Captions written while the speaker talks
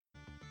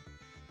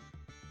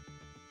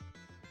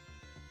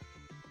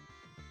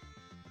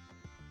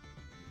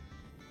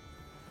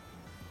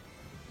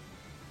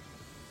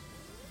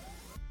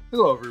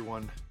Hello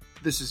everyone,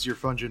 this is your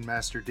Fungeon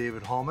Master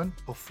David Hallman.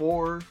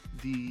 Before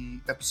the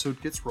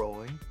episode gets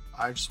rolling,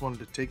 I just wanted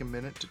to take a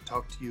minute to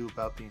talk to you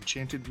about the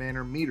Enchanted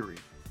Manor Meadery.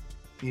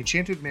 The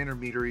Enchanted Manor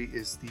Meadery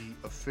is the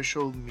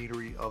official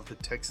meadery of the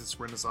Texas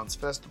Renaissance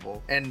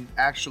Festival, and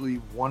actually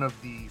one of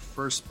the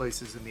first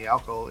places in the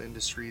alcohol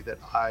industry that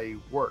I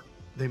work.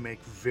 They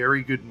make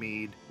very good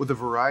mead with a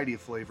variety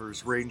of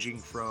flavors ranging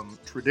from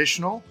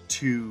traditional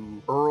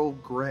to Earl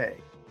Grey.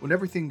 When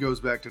everything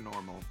goes back to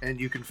normal and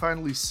you can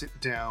finally sit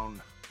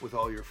down with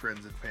all your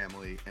friends and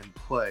family and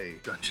play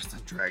Dungeons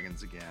 &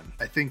 Dragons again,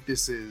 I think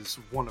this is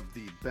one of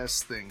the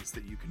best things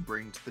that you can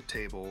bring to the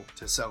table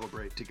to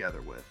celebrate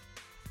together with.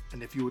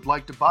 And if you would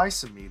like to buy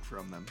some mead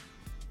from them,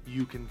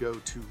 you can go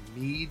to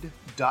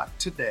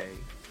mead.today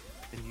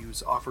and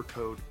use offer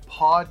code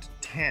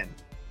POD10,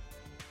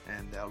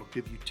 and that'll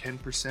give you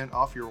 10%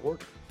 off your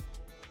order.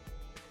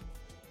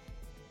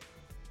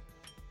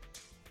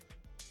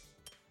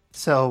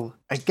 So,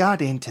 I got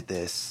into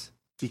this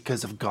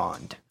because of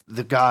Gond,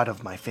 the god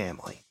of my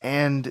family.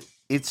 And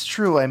it's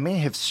true, I may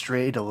have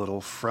strayed a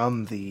little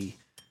from the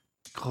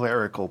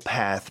clerical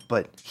path,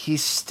 but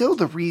he's still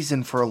the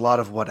reason for a lot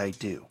of what I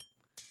do.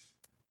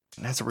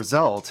 And as a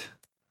result,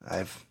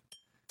 I've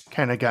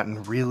kind of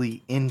gotten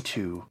really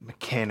into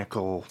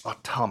mechanical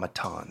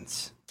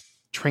automatons,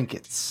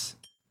 trinkets,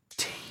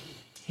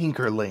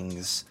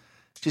 tinkerlings,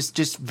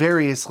 just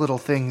various little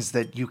things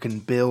that you can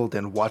build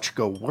and watch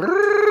go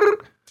whirr.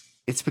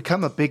 It's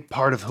become a big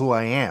part of who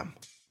I am.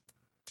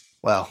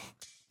 Well,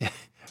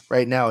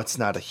 right now it's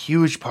not a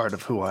huge part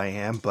of who I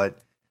am,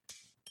 but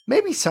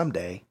maybe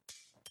someday.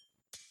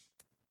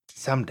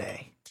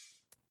 Someday.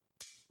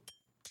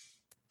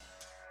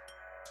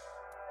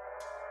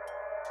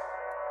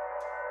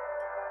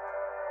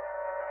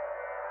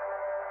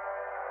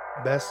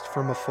 Best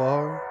from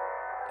afar.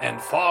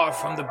 And far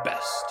from the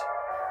best.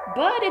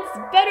 But it's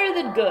better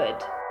than good.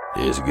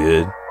 Is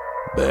good,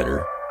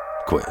 better,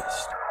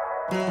 quest.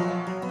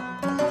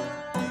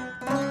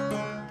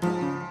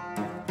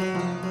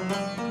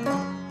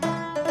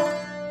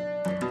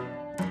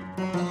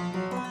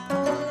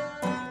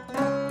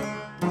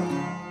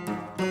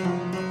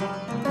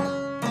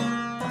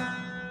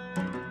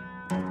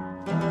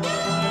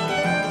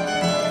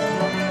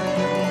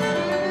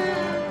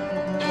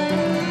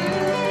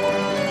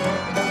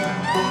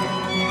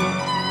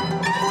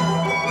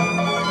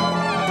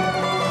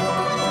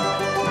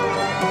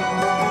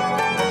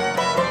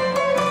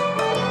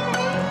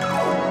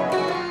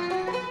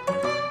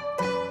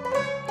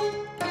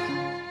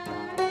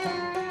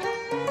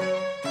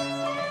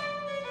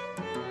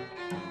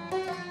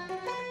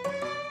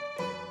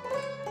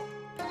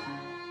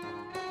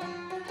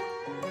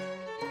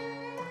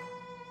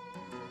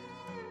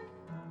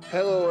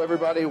 Hello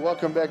everybody,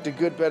 welcome back to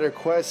Good Better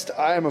Quest.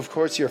 I am of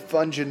course your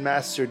Fungeon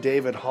Master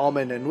David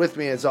Hallman, and with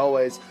me as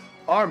always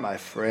are my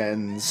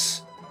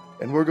friends.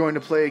 And we're going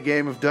to play a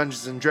game of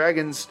Dungeons &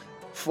 Dragons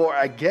for,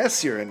 I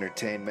guess, your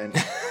entertainment.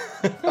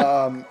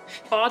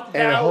 Art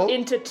thou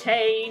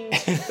entertained?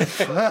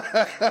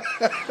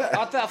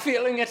 Art thou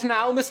feeling it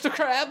now, Mr.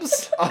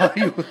 Krabs?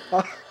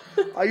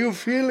 Are you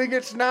feeling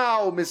it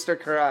now, Mr.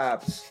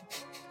 Krabs?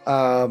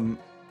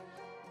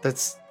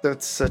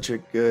 That's such a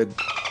good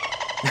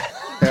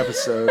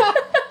episode.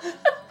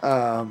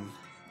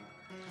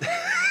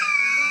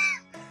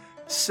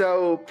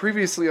 So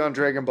previously on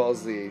Dragon Ball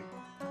Z,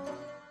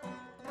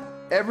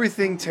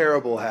 everything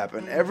terrible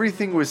happened.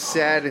 Everything was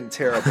sad and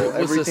terrible.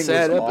 It was Everything a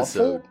sad was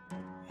episode.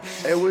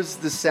 awful. It was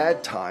the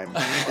sad time.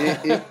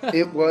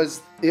 It was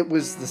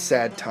the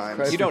sad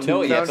times. You don't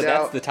know it yet, but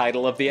that's out- the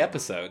title of the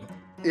episode.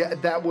 Yeah,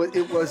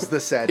 it was the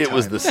sad It time.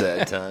 was the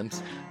sad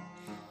times.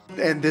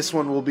 And this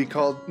one will be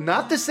called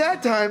Not the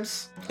Sad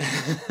Times.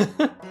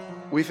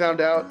 We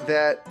found out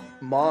that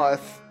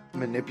Moth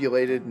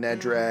manipulated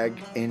Nedrag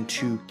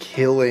into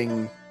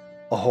killing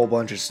a whole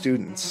bunch of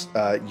students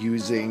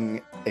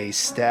using a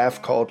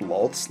staff called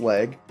Lalt's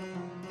Leg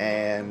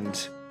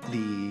and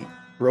the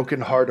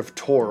Broken Heart of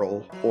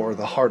Toril, or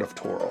the Heart of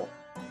Toril.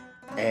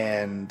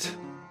 And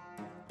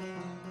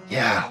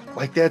yeah,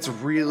 like that's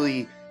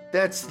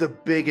the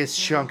biggest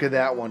chunk of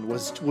that one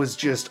was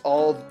just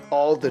all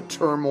the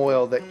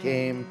turmoil that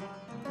came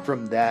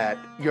from that.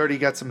 You already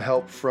got some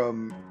help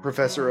from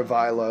Professor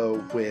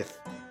Avilo with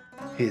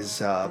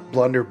his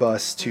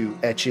blunderbuss to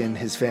etch in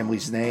his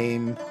family's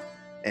name,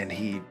 and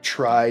he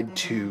tried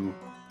to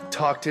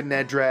talk to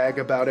Nedrag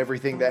about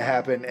everything that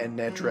happened, and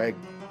Nedrag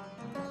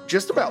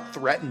just about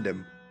threatened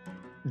him.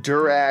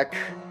 Durak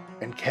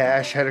and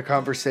Cash had a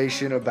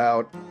conversation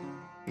about,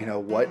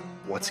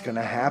 what's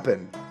gonna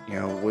happen,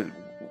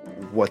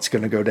 what's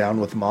gonna go down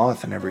with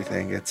Moth and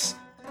everything. It's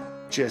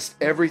just,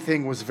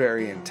 everything was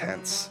very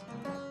intense.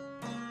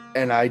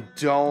 And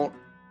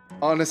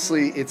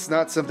honestly, it's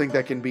not something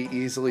that can be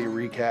easily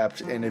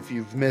recapped, and if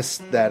you've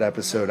missed that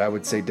episode, I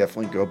would say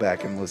definitely go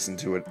back and listen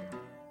to it.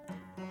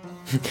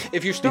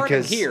 If you're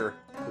starting here,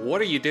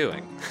 what are you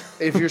doing?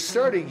 If you're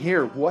starting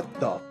here, what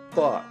the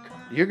fuck?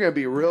 You're going to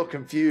be real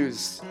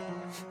confused.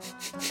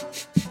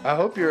 I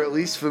hope you're at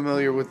least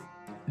familiar with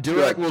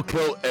Durack will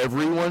kill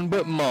everyone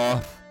but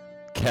Moth,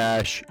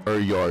 Cash, or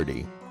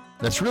Yardy.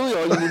 That's really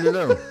all you need to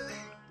know.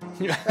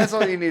 That's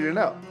all you need to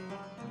know.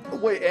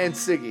 Wait, and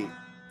Siggy.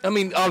 I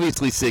mean,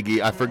 obviously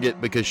Siggy. I forget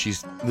because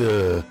she's...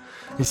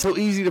 It's so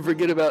easy to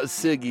forget about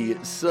Siggy.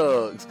 It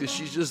sucks because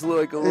she's just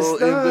like a little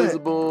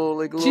invisible,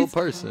 like a little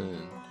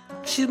person.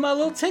 She's my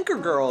little Tinker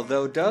Girl,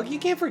 though, Doug. You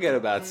can't forget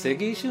about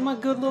Siggy. She's my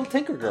good little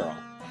Tinker Girl.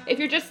 If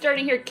you're just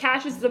starting here,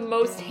 Cash is the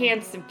most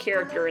handsome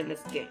character in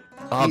this game.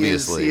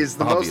 Obviously. He is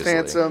the most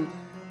handsome.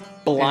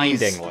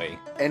 Blindingly.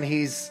 And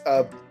he's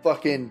a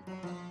fucking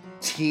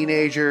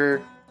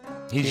teenager.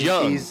 He's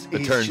young,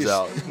 it turns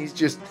out. He's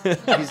just a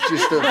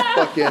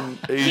fucking...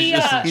 He's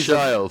just a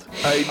child.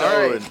 Hey,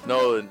 Right.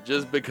 Nolan,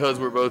 just because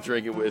we're both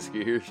drinking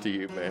whiskey, here's to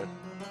you, man.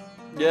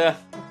 Yeah.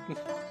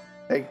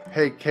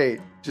 Hey,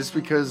 Kate, just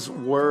because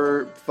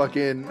we're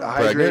fucking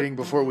hydrating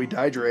before we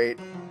dehydrate,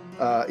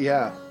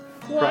 yeah.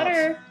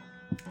 Water.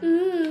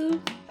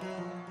 Ooh.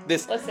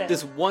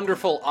 This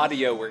wonderful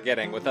audio we're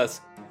getting with us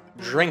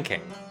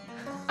drinking.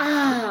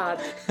 Ah,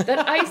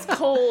 that ice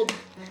cold...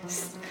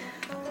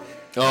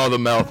 Oh, the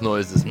mouth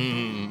noises.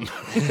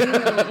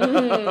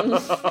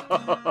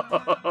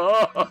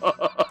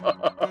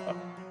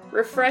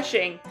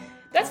 Refreshing.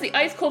 That's the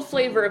ice cold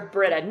flavor of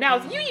Brita. Now,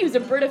 if you use a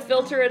Brita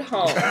filter at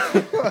home,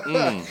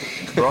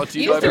 Brought to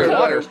you by Brita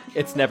Water.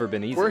 It's never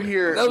been easy. We're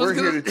here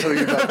to tell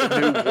you about the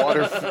new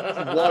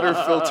water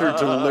filter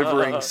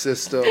delivering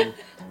system.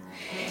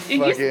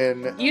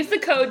 Use the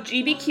code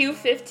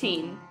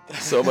GBQ15.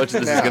 So much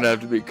of this is going to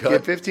have to be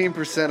cut. Get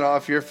 15%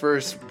 off your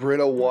first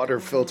Brita water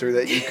filter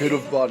that you could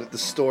have bought at the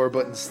store,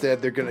 but instead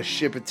they're going to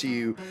ship it to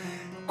you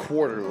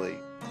quarterly.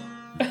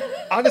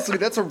 Honestly,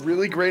 that's a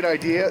really great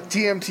idea.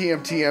 TM.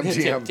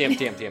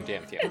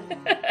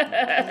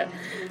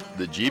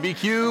 The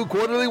GBQ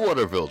Quarterly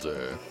Water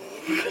Filter.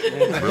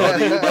 Brought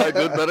to you by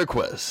Good Better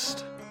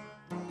Quest.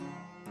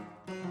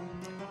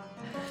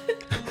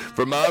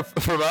 From our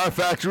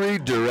factory,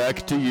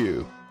 direct to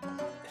you.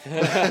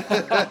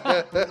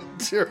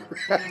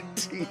 Direct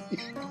to you.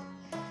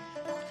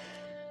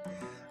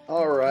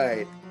 All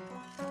right.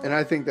 And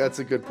I think that's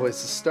a good place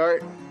to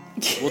start.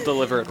 We'll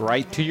deliver it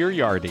right to your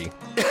yardie.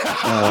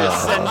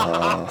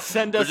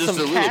 Send us some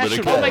cash.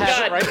 Oh my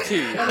god. Right to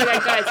you. Oh my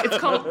god, guys. It's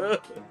called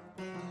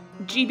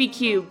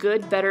GBQ,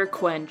 Good Better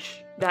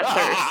Quench That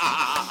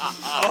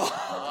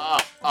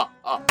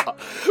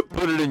Thirst.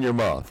 Put it in your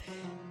mouth.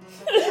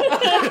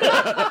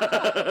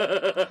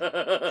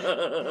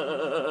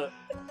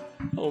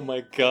 Oh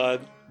my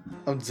god.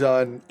 I'm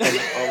done. I'm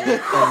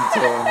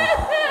done.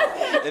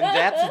 And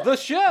that's the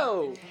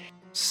show.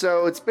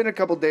 So it's been a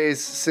couple days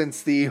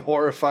since the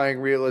horrifying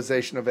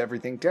realization of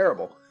everything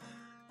terrible.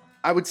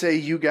 I would say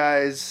you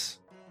guys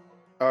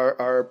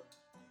are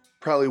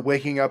probably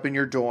waking up in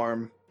your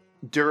dorm.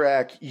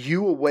 Durack,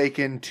 you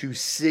awaken to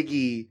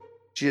Siggy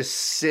just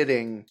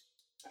sitting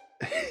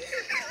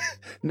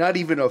not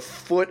even a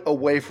foot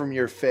away from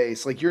your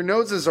face. Like your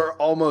noses are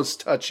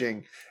almost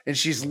touching, and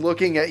she's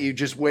looking at you,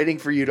 just waiting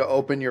for you to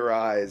open your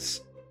eyes.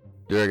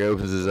 Durack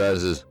opens his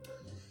eyes and says,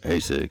 "Hey,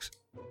 Six."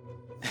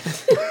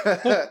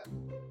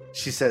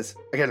 She says,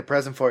 "I got a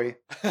present for you."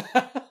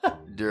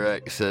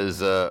 Durack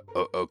says,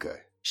 okay.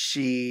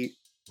 She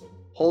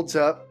holds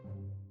up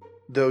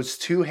those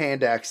 2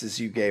 hand axes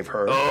you gave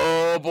her.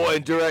 Oh boy,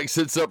 and Durack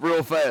sits up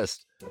real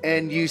fast.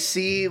 And you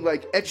see,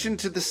 like, etched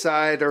into the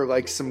side are,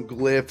 like, some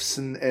glyphs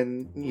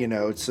and you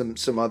know,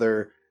 some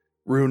other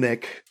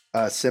runic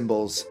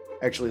symbols.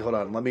 Actually, hold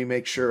on. Let me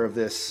make sure of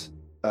this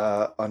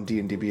on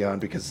D&D Beyond,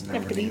 because it's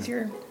never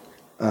easier.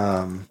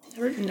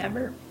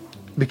 Never.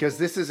 Because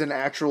this is an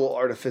actual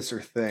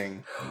artificer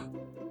thing,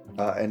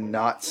 and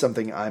not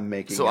something I'm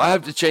making. So up. I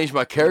have to change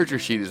my character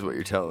sheet, is what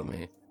you're telling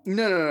me.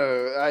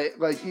 No.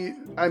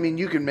 I mean,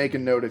 you can make a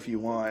note if you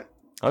want.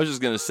 I was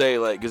just gonna say,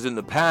 like, because in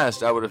the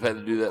past I would have had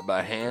to do that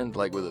by hand,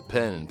 like with a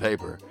pen and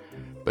paper,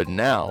 but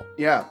now,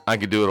 yeah, I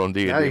can do it on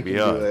D&D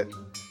Beyond, do it.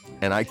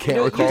 And I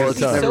can't recall a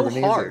time. It's so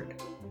hard.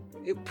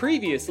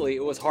 Previously,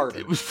 it was harder.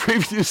 It was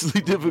previously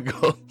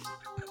difficult.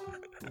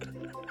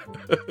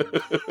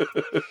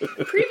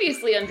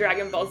 Previously on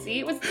Dragon Ball Z,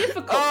 it was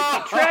difficult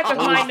to keep track of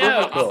my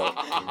notes.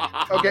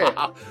 Okay.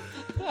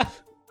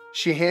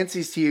 She hands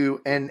these to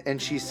you,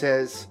 and she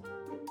says,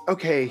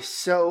 "Okay,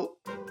 so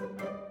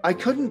I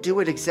couldn't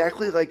do it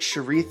exactly like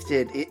Sharith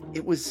did.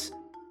 It was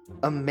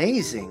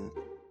amazing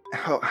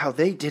how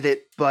they did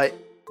it, but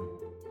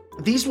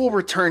these will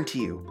return to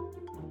you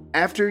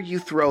after you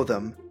throw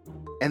them,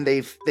 and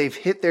they've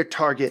hit their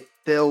target.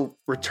 They'll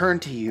return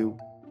to you.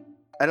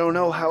 I don't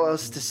know how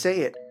else to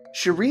say it.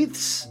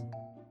 Sharith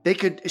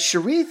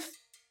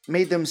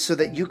made them so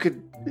that you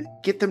could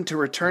get them to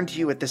return to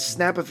you at the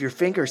snap of your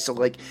finger. So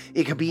like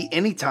it could be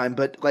any time,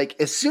 but like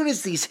as soon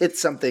as these hit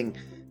something,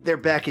 they're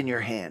back in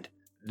your hand."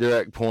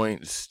 Durack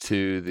points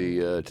to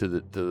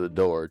the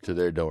door to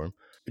their dorm.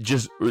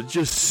 Just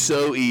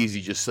so easy,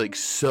 just like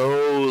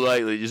so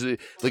lightly, just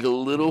like a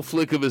little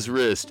flick of his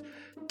wrist,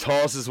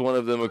 tosses one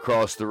of them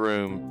across the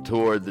room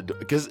toward the door.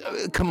 Because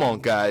come on,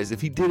 guys,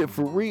 if he did it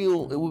for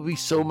real, it would be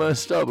so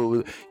messed up.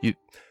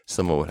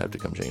 someone would have to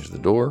come change the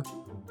door.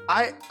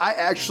 I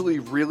actually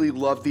really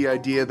love the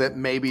idea that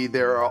maybe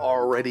there are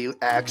already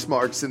axe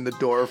marks in the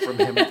door from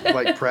him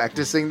like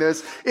practicing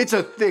this. It's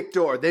a thick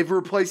door. They've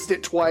replaced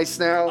it twice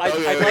now. I'd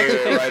like to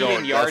think right he on.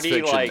 and That's Yardi,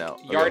 fiction like, now.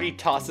 Okay. Yardi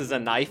tosses a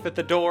knife at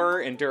the door,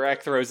 and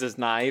Durek throws his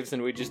knives,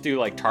 and we just do,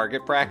 like,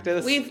 target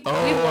practice. We've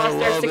I lost our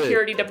love it.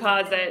 security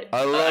deposit.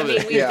 I love mean,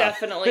 it. we've Yeah.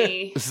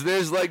 definitely. So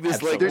there's like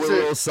this like There's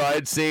little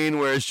side scene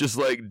where it's just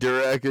like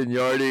Durek and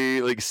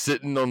Yardi like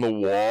sitting on the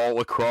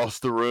wall across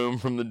the room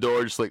from the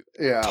door, just like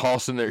Yeah.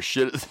 tossing their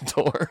shit at the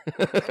door.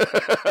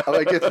 I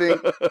like to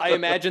think. I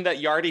imagine that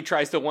Yardi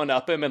tries to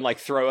one-up him and, like,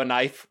 throw a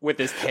knife with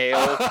his tail,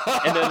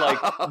 and then, like,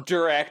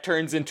 Durek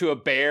turns into a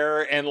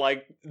bear and,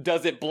 like,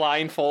 does it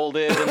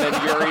blindfolded, and then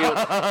Yuri it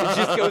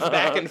just goes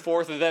back and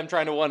forth with them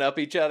trying to one-up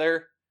each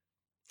other.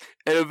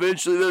 And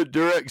eventually, though,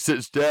 Durek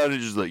sits down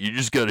and just like, you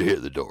just gotta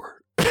hit the door.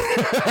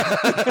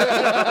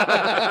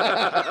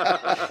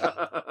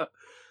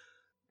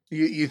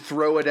 You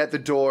throw it at the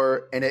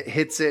door and it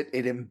hits it,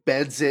 it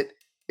embeds it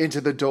into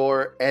the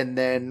door, and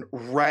then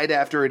right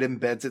after it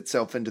embeds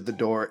itself into the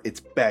door, it's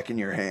back in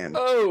your hand.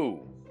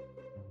 Oh!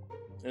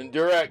 And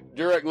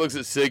Durek looks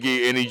at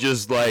Siggy and he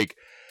just like,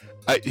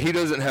 he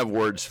doesn't have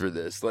words for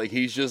this. Like,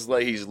 he's just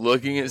like, he's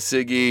looking at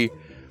Siggy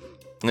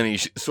and he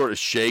sort of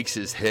shakes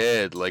his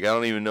head. Like, I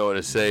don't even know what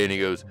to say. And he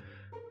goes,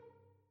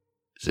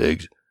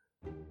 Siggs,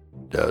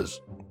 that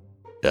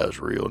was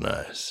real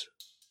nice.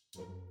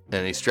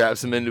 And he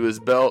straps him into his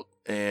belt,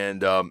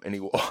 and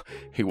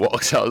he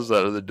walks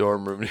outside of the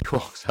dorm room, and he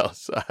walks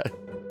outside.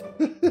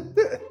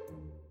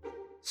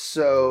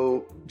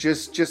 So,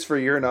 just for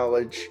your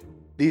knowledge,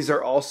 these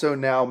are also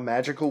now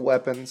magical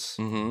weapons.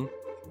 Mm-hmm.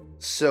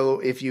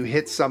 So if you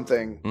hit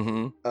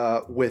something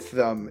with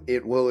them,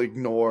 it will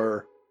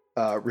ignore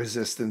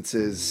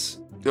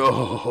resistances.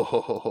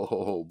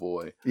 Oh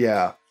boy.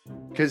 Yeah,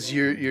 because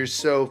you're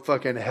so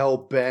fucking hell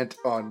bent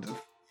on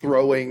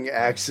throwing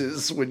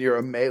axes when you're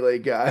a melee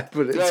guy.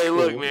 But it's Hey, cool.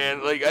 look,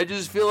 man. Like, I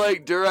just feel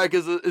like Durek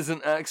is an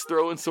axe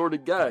throwing sort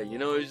of guy. You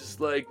know, he's just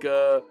like,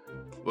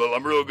 well,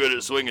 I'm real good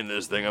at swinging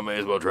this thing. I may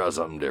as well try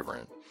something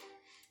different.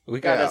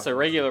 We got Yeah. us a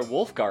regular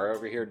Wolfgar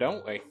over here,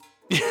 don't we?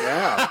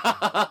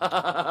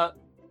 Yeah.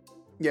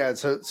 Yeah,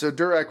 so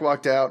Durek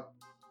walked out.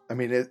 I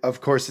mean,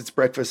 of course, it's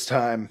breakfast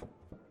time.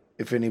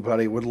 If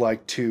anybody would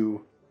like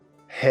to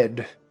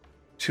head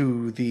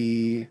to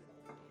the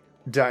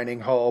dining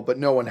hall, but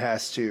no one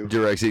has to,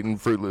 Durek's eating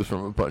Fruit Loops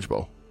from a punch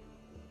bowl.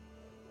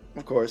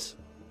 of course.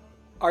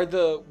 Are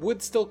the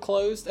woods still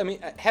closed? I mean,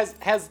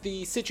 has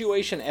the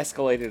situation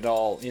escalated at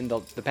all in the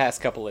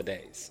past couple of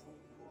days?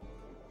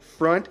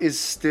 Front is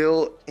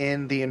still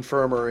in the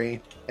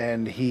infirmary,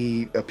 and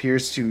he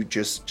appears to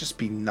just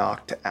be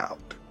knocked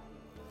out.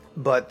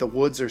 But the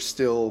woods are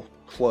still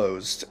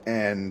closed,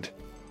 and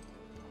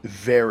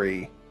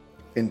very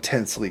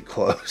intensely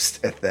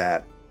closed at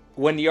that.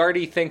 When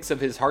Yardi thinks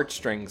of his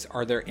heartstrings,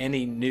 are there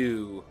any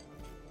new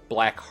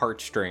black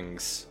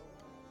heartstrings?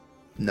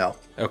 No.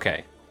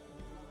 Okay.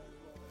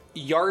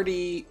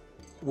 Yardi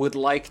would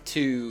like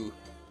to...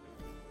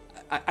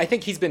 I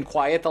think he's been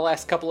quiet the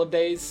last couple of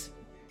days.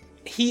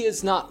 He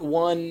is not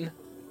one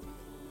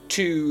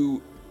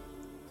to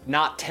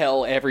not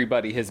tell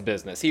everybody his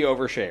business. He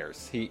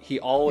overshares. He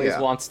always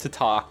wants to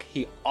talk.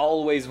 He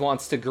always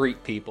wants to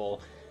greet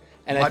people.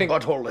 And My I think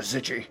butthole is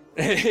itchy.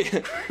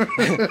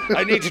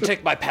 I need to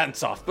take my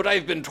pants off, but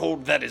I've been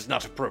told that is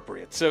not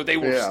appropriate, so they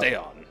will stay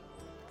on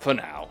for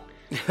now.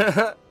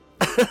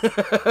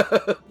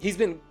 He's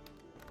been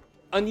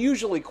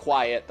unusually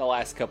quiet the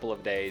last couple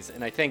of days,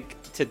 and I think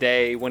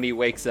today when he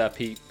wakes up,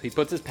 he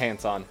puts his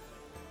pants on,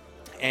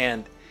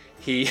 and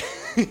he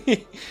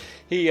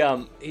he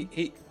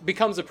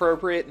becomes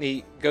appropriate, and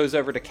he goes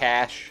over to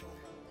Cash.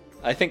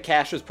 I think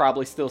Cash is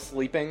probably still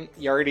sleeping.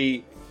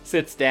 Yardi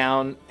sits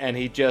down, and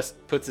he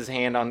just puts his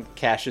hand on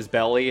Cash's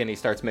belly, and he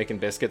starts making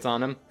biscuits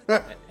on him,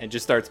 and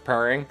just starts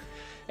purring.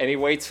 And he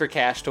waits for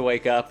Cash to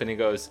wake up, and he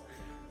goes,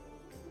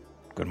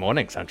 "Good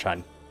morning,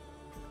 Sunshine.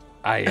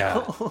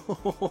 I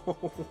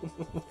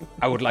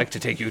would like to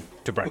take you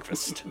to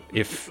breakfast,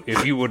 if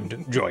you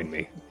would join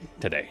me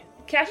today."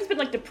 Cash has been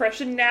like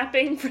depression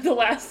napping for the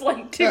last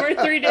like 2 or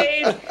 3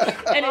 days, and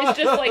it's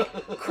just like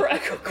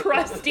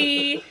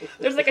crusty.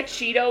 There's like a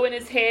Cheeto in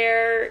his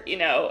hair. You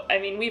know, I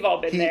mean, we've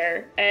all been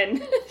there.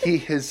 And He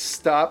has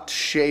stopped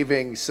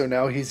shaving, so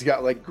now he's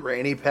got like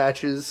granny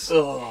patches.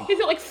 he's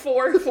got like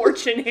 4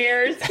 fortune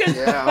hairs.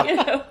 Yeah. You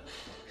know,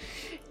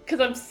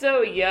 because I'm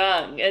so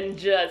young and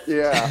just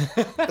Yeah.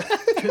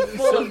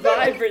 full of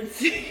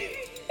vibrancy.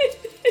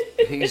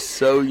 He's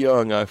so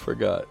young, I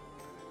forgot.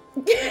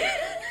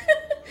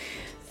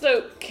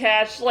 So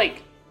Cash,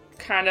 like,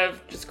 kind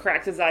of just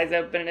cracks his eyes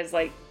open and is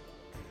like,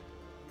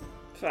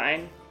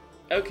 fine.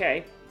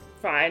 Okay.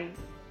 Fine.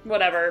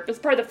 Whatever. It's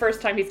probably the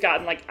first time he's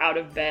gotten, like, out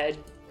of bed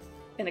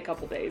in a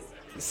couple days.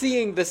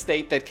 Seeing the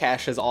state that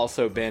Cash has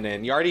also been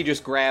in, Yardi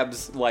just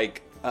grabs,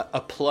 like,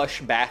 a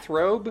plush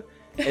bathrobe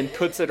and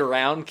puts it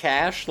around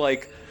Cash,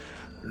 like,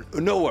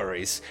 No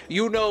worries.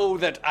 You know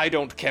that I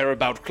don't care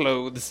about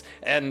clothes,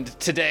 and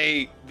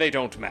today they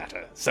don't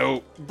matter.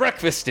 So,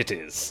 breakfast it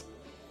is.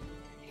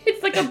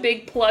 It's like a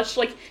big plush,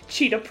 like,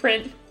 cheetah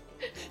print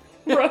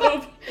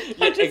robe.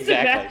 Yeah,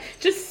 exactly.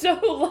 Just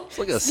so,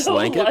 like a so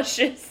blanket?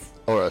 luscious.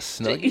 Or a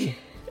snuggie.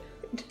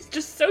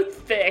 Just so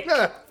thick.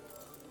 A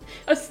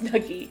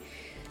snuggie.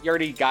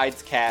 Yardi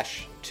guides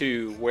Cash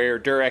to where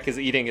Durek is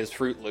eating his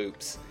Fruit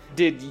Loops.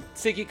 Did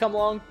Siggy come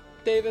along,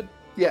 David?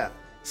 Yeah,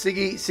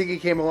 Siggy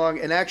came along,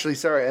 and actually,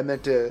 sorry, I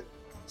meant to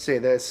say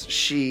this.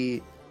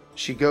 She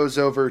goes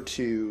over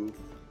to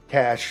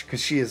Cash,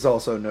 because she has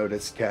also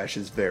noticed Cash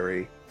is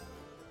very,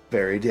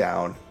 very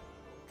down.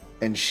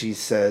 And she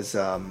says,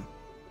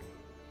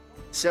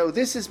 so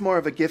this is more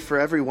of a gift for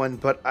everyone,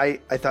 but I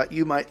thought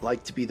you might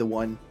like to be the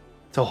one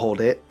to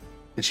hold it.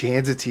 And she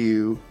hands it to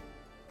you,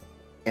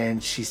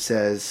 and she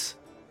says,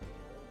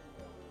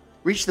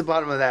 reach the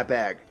bottom of that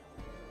bag.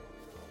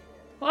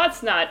 Well,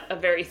 that's not a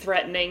very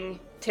threatening,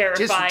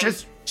 terrifying...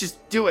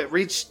 Just do it.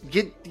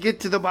 Get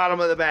to the bottom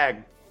of the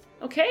bag.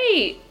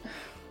 Okay.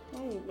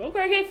 Oh,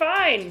 okay,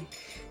 fine.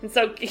 And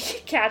so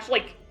Cash,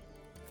 like,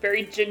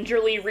 very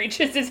gingerly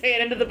reaches his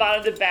hand into the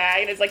bottom of the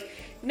bag and is like,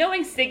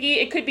 knowing Siggy,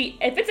 it could be,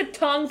 if it's a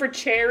tongue for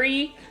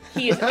Cherry,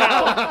 he is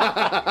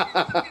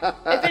out.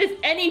 If it is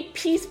any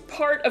piece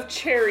part of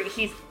Cherry,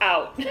 he's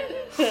out.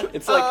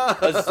 It's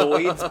like a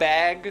Zoid's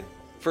bag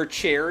for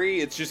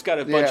Cherry. It's just got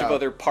a bunch of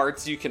other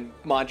parts you can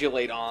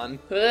modulate on.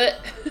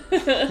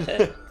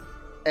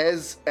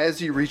 As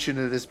you reach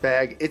into this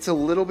bag, it's a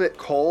little bit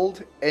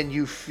cold, and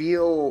you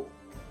feel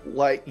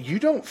like you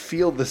don't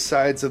feel the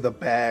sides of the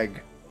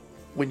bag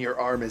when your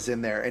arm is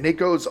in there, and it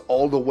goes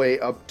all the way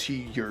up to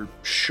your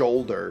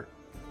shoulder,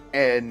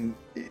 and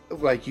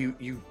like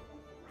you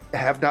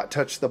have not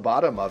touched the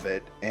bottom of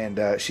it.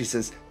 And she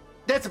says,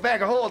 "That's a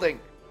bag of holding."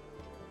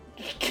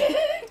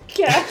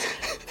 Cash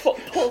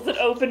pulls it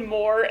open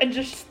more and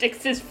just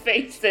sticks his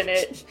face in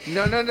it.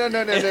 No.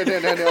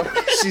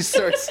 She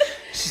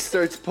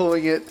starts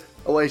pulling it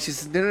away. She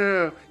says,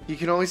 No. You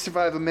can only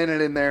survive a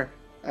minute in there.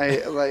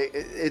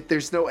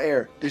 There's no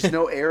air. There's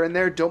no air in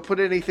there. Don't put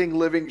anything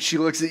living. She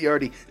looks at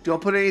Yardi.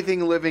 Don't put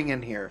anything living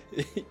in here.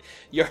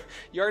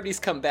 Yardi's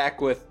come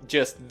back with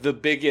just the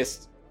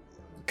biggest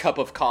cup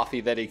of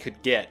coffee that he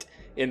could get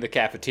in the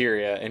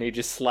cafeteria, and he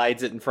just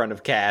slides it in front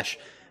of Cash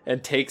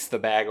and takes the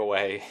bag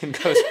away and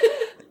goes,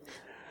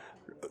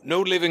 "No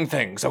living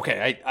things.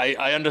 Okay,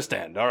 I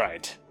understand. All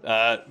right.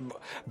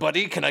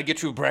 Buddy, can I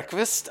get you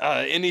breakfast?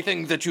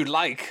 Anything that you'd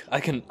like,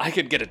 I can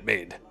get it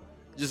made."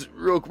 Just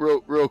real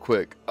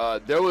quick.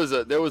 There was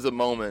a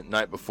moment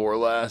night before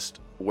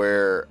last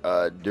where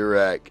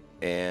Durek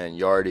and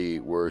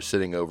Yardi were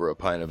sitting over a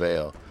pint of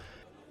ale.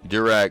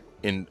 Durek,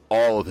 in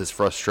all of his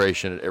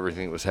frustration at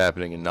everything that was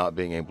happening and not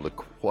being able to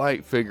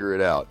quite figure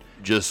it out,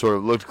 just sort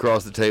of looked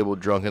across the table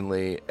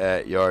drunkenly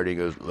at Yardi and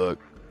goes, "Look,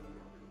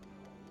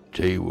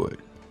 tell you what,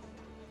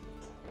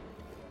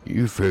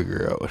 you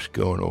figure out what's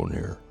going on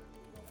here.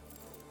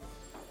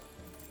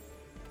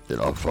 Then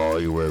I'll follow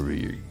you wherever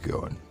you're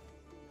going."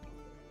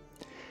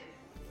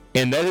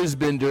 And that has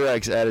been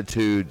Durek's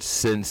attitude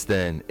since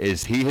then,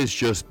 is he has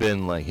just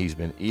been like, he's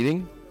been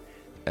eating,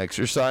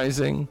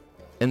 exercising,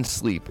 and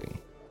sleeping.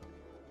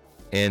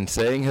 And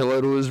saying hello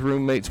to his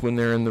roommates when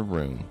they're in the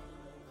room.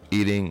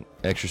 Eating,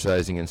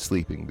 exercising, and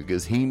sleeping.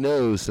 Because he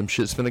knows some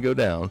shit's gonna go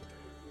down.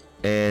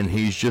 And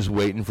he's just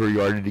waiting for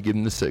Yardi to give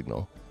him the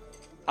signal.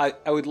 I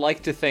would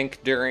like to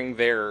think during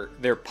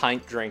their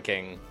pint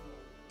drinking,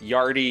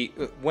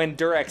 Yardi, when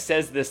Durek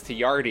says this to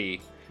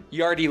Yardi,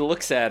 Yardi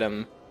looks at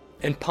him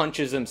and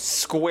punches him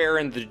square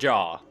in the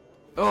jaw.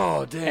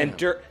 Oh, damn. And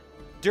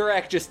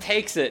Durek just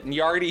takes it, and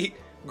Yardi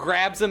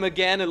grabs him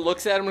again and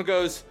looks at him and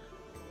goes,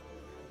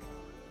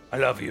 "I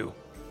love you.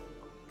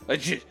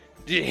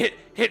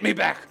 Hit me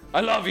back.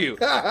 I love you."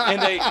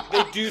 And they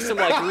do some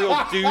like real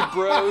dude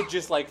bro,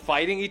 just like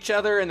fighting each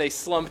other, and they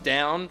slump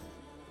down.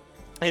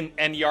 And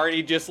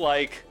Yardi just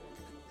like,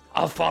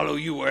 "I'll follow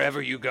you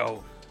wherever you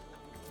go.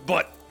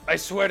 But I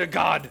swear to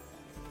God,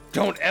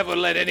 don't ever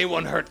let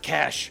anyone hurt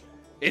Cash.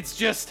 It's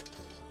just,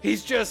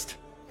 he's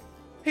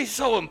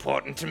so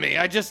important to me.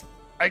 I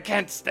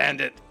can't stand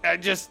it.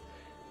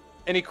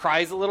 And he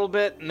cries a little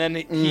bit, and then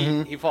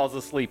he falls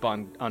asleep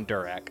on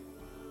Durek.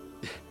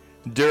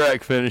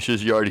 Durek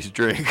finishes Yardi's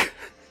drink.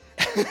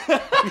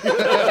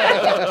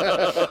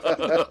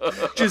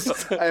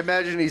 Just, I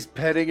imagine he's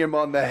petting him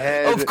on the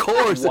head. Of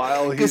course,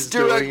 while he's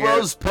Durek doing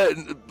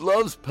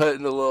loves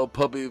petting a little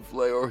puppy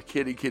or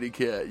kitty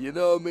cat. You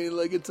know what I mean?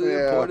 Like, it's an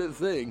important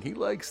thing. He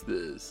likes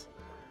this.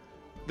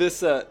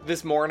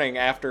 This morning,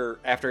 after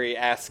he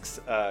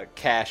asks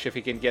Cash if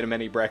he can get him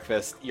any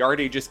breakfast,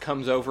 Yardi just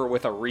comes over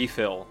with a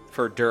refill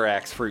for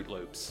Durek's Fruit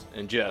Loops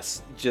and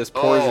just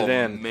pours it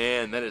in. Oh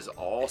man, that is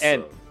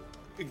awesome!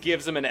 And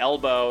gives him an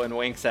elbow and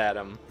winks at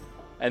him,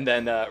 and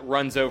then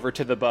runs over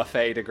to the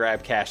buffet to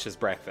grab Cash's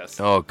breakfast.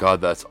 Oh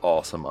god, that's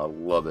awesome! I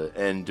love it.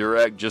 And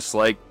Durek, just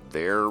like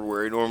there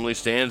where he normally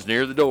stands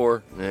near the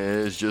door,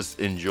 is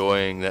just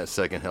enjoying that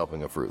second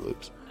helping of Fruit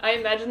Loops. I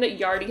imagine that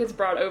Yardy has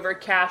brought over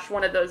Cash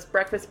one of those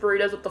breakfast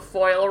burritos with the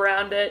foil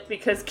around it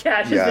because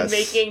Cash has been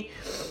making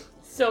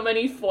so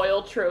many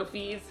foil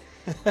trophies.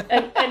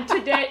 and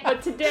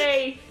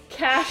today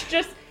Cash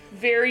just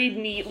very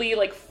neatly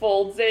like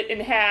folds it in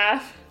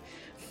half,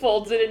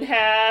 folds it in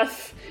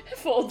half,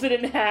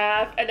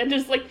 and then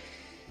just like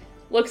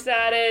looks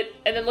at it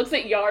and then looks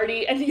at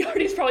Yardy, and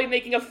Yardy's probably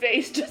making a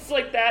face just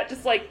like that,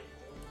 just like,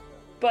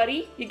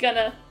 buddy, you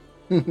gonna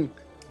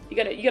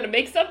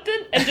make something?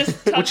 And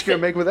just tucks what you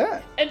gonna make with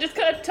that? And just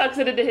kind of tucks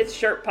it into his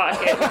shirt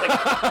pocket.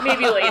 Like,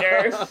 maybe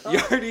later.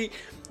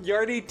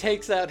 Yardy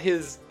takes out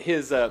his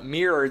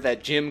mirror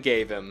that Jim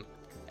gave him,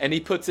 and he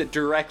puts it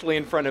directly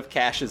in front of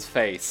Cash's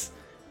face.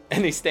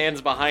 And he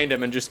stands behind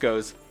him and just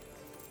goes,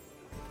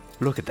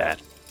 "Look at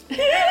that.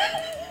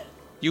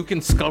 You can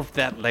sculpt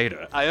that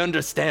later. I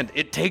understand.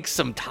 It takes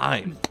some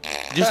time.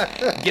 Just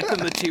get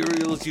the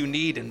materials you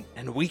need,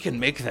 and we can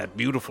make that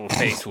beautiful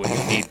face when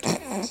you need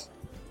to."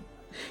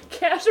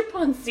 Cash,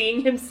 upon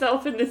seeing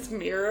himself in this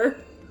mirror,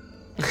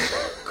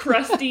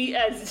 crusty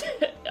as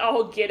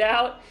all get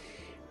out,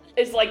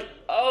 is like,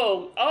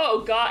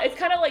 oh god. It's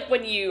kind of like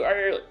when you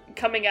are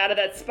coming out of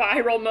that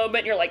spiral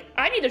moment, you're like,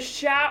 I need to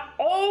shout,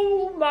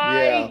 oh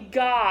my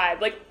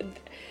god. Like,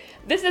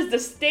 this is the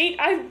state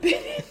I've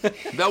been in.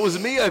 That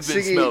was me I've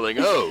been smelling.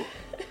 Oh.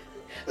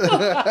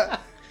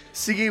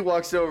 Siggy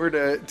walks over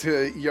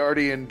to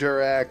Yardy and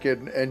Durak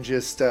and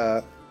just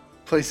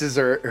places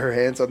her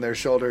hands on their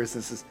shoulders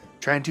and says,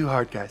 trying too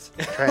hard, guys.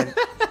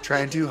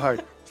 Trying too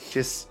hard.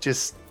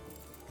 Just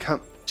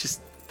come,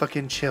 just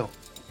fucking chill.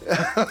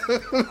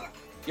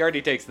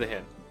 Yardy takes the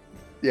hint.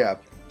 Yeah,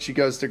 she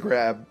goes to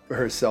grab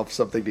herself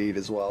something to eat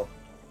as well.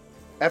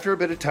 After a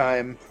bit of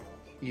time,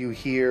 you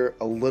hear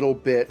a little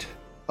bit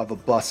of a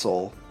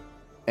bustle,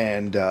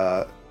 and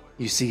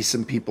you see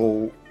some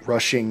people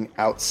rushing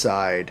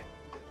outside.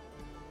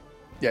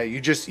 Yeah,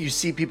 you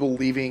see people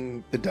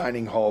leaving the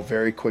dining hall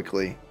very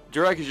quickly.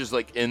 Durak is just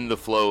like in the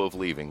flow of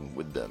leaving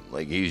with them.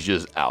 Like he's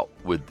just out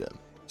with them.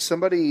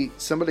 Somebody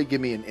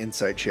give me an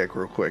insight check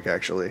real quick,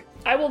 actually.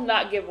 I will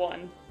not give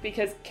one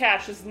because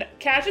Cash is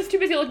too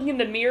busy looking in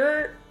the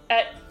mirror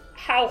at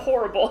how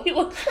horrible he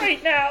looks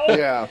right now.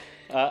 Yeah.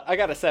 I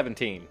got a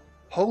 17.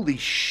 Holy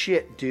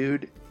shit,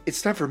 dude. It's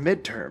time for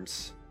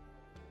midterms.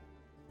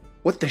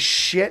 What the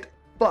shit?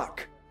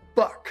 Fuck.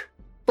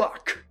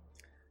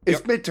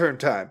 It's midterm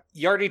time.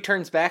 Yardy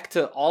turns back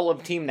to all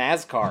of Team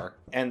NASCAR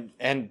and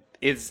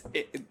he's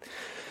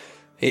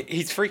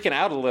freaking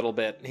out a little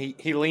bit.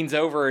 He leans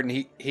over and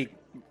he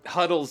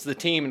huddles the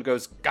team and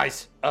goes,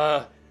 "Guys,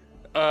 have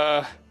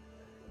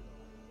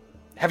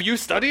you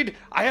studied?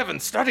 I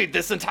haven't studied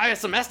this entire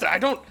semester.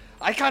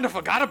 I kind of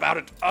forgot about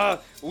it.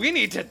 We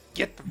need to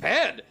get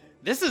prepared.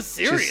 This is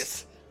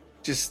serious."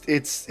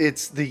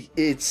 It's the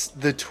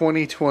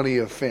 2020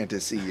 of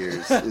fantasy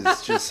years.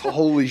 It's just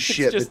holy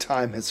shit, the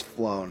time has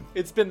flown.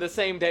 It's been the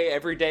same day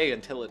every day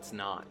until it's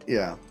not.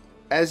 Yeah.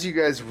 As you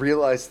guys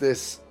realize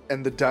this,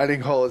 and the dining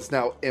hall is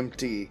now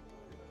empty,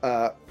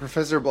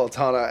 Professor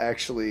Baltana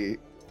actually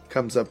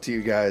comes up to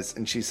you guys,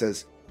 and she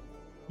says,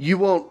 "You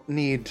won't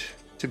need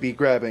to be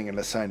grabbing an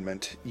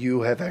assignment.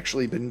 You have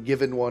actually been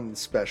given one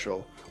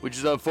special." Which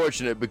is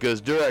unfortunate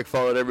because Durak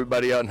followed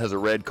everybody out and has a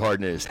red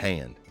card in his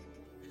hand.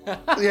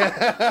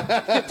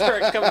 Yeah.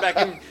 Durak coming back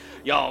and,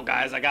 "Yo,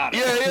 guys, I got it."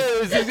 Yeah,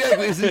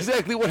 it's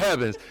exactly what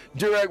happens.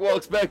 Durak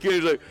walks back in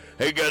and he's like,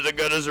 "Hey, guys, I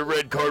got us a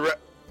red card.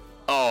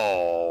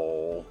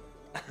 Oh."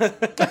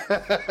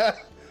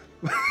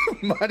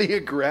 Maria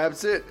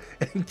grabs it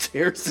and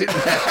tears it in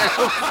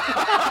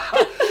half.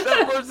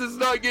 That person's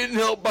not getting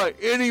help by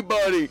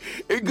anybody.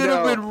 It could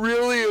have been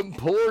really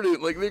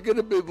important. Like they're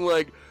gonna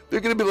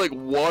be like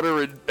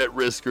water at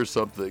risk or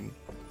something.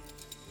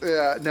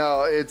 Yeah,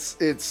 no, it's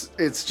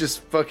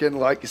just fucking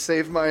like,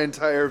 save my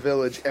entire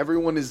village.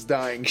 Everyone is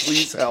dying.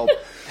 Please help.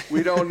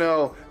 We don't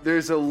know.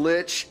 There's a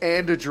lich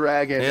and a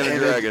dragon. And a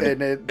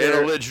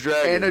lich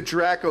dragon. And a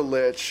Draco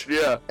lich.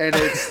 Yeah. And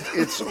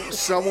it's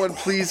someone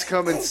please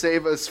come and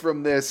save us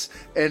from this.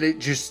 And it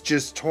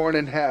just torn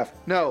in half.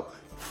 No,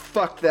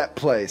 fuck that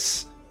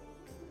place.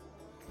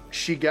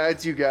 She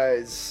guides you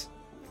guys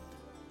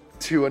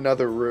to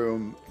another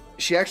room.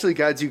 She actually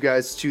guides you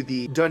guys to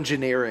the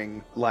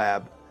dungeoneering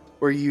lab,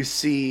 where you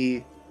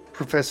see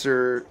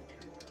Professor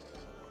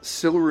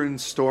Silrune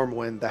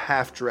Stormwind, the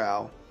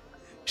half-drow.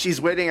 She's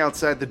waiting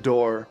outside the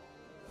door,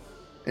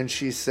 and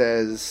she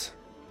says,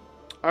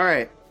 "All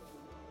right,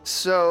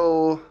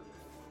 so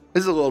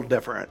this is a little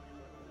different.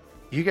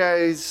 You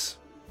guys,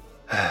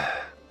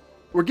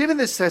 we're giving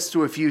this test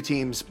to a few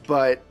teams,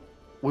 but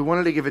we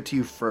wanted to give it to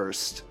you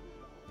first.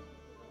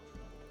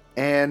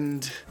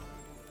 And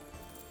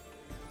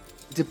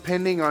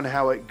depending on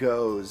how it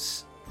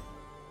goes,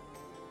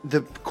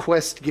 the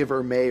quest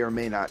giver may or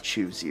may not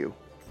choose you."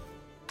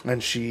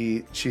 And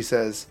she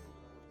says,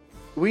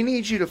 "We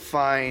need you to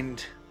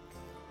find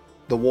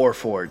the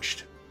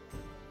Warforged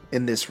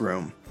in this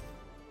room."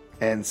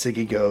 And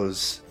Siggy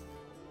goes,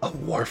 "A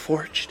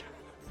Warforged?"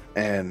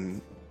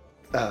 And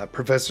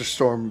Professor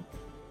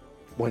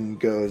Stormwind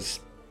goes,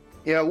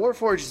 Yeah,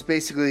 Warforged is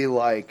basically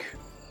like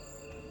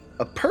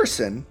a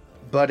person,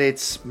 but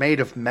it's made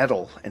of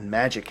metal and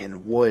magic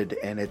and wood,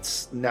 and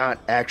it's not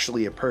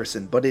actually a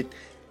person, but it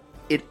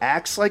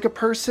acts like a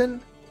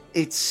person.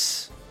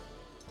 It's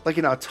like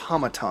an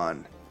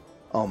automaton,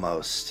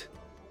 almost.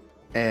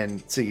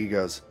 And Siggy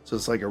goes, so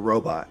it's like a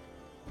robot.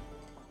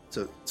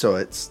 So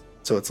it's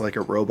like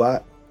a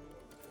robot.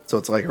 So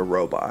it's like a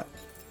robot.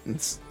 And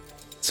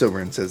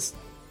Silverin says,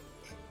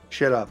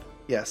 shut up.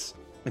 Yes.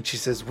 And she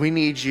says, we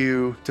need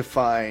you to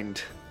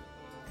find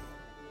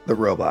the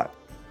robot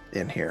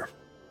in here.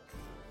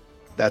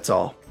 That's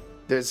all.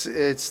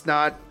 There's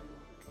nothing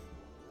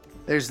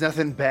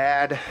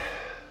bad.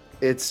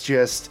 It's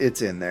just,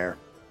 it's in there.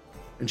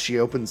 And she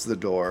opens the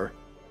door.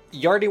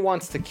 Yardi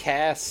wants to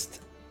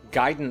cast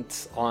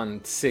guidance on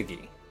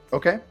Siggy.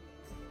 Okay.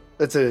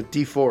 That's a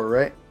D4,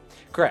 right?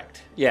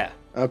 Correct. Yeah.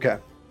 Okay.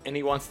 And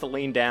he wants to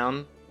lean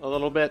down a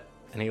little bit,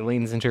 and he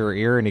leans into her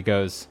ear and he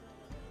goes,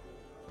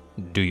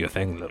 "Do your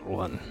thing, little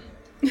one."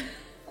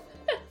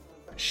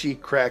 She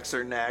cracks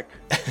her neck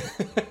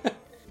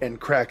and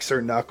cracks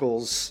her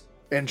knuckles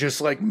and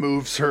just like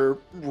moves her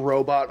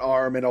robot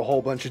arm in a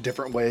whole bunch of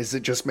different ways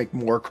that just make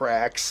more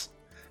cracks.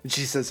 And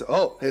she says,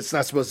 oh, it's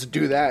not supposed to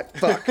do that.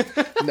 Fuck.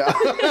 No.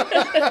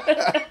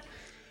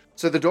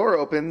 So the door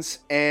opens,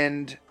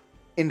 and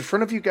in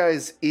front of you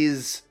guys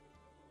is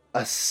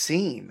a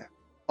scene,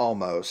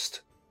 almost.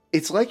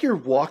 It's like you're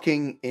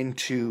walking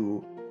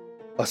into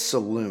a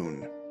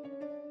saloon.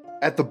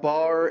 At the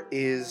bar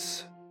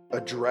is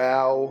a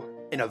drow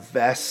in a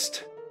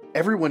vest.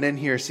 Everyone in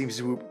here seems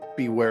to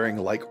be wearing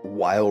like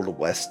Wild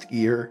West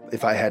gear,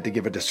 if I had to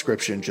give a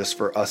description just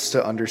for us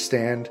to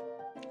understand.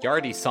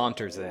 Yardi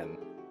saunters in.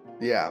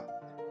 Yeah.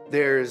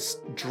 There's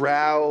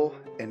drow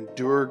and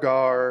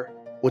Durgar,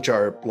 which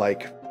are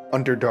like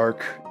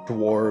Underdark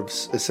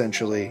dwarves,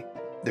 essentially.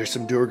 There's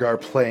some Durgar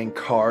playing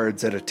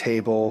cards at a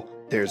table.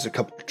 There's a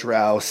couple of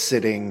drow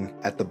sitting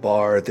at the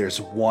bar.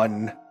 There's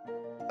one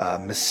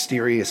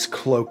mysterious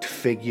cloaked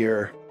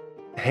figure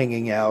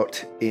hanging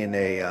out in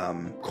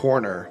a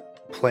corner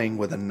playing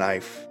with a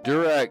knife.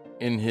 Durak,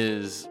 in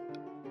his,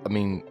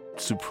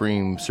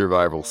 supreme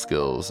survival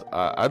skills,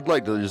 I'd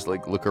like to just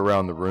look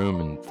around the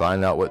room and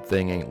find out what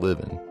thing ain't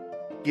living.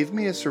 Give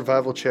me a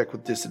survival check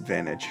with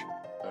disadvantage.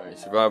 All right,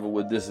 survival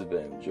with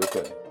disadvantage.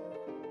 Okay.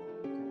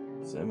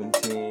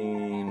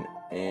 17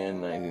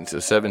 and 19, so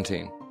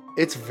 17.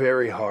 It's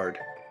very hard.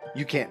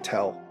 You can't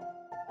tell.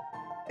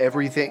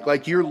 Everything,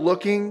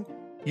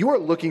 you are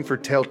looking for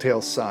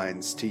telltale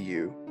signs to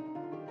you.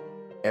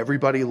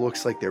 Everybody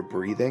looks like they're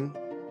breathing.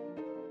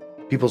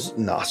 People's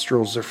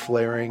nostrils are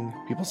flaring.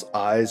 People's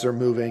eyes are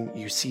moving.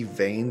 You see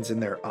veins in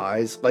their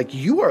eyes.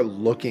 You are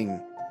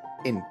looking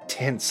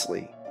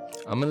intensely.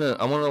 I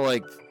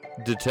wanna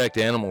detect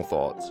animal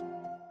thoughts.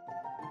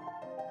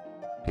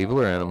 People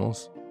are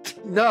animals.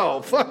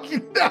 No,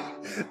 fucking no.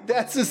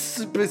 That's a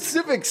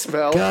specific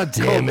spell. God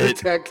damn called it.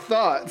 Detect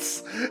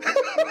thoughts.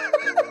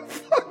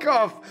 Fuck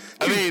off.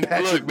 Look,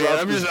 man,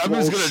 I'm just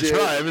gonna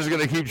try. I'm just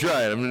gonna keep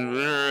trying.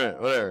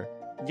 Whatever.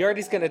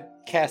 Yardi's gonna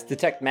cast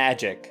Detect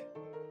Magic,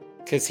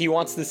 because he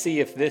wants to see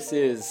if this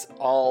is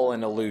all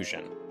an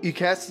illusion. You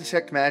cast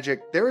Detect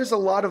Magic. There is a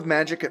lot of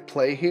magic at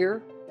play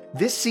here.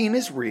 This scene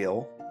is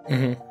real.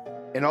 Mm-hmm.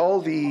 And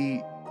all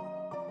the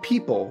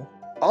people,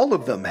 all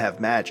of them have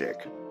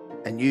magic.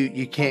 And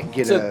you can't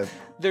get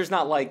There's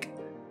not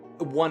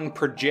one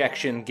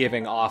projection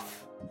giving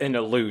off an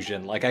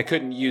illusion. I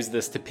couldn't use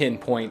this to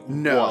pinpoint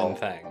one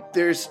thing.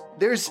 There's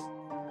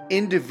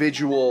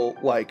individual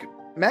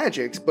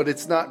magics, but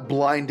it's not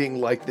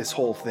blinding like this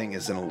whole thing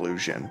is an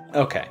illusion.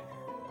 Okay.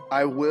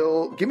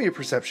 Give me a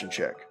perception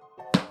check.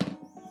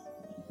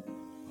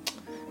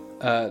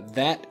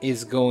 That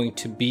is going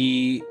to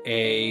be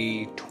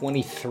a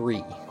 23.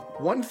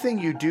 One thing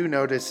you do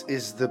notice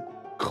is the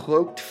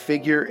cloaked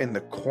figure in the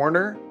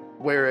corner,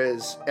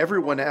 whereas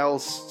everyone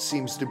else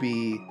seems to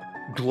be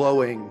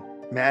glowing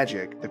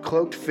magic. The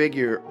cloaked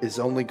figure is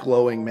only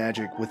glowing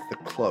magic with the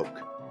cloak.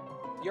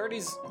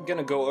 Yardi's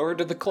gonna go over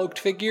to the cloaked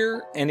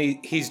figure, and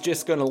he's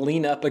just gonna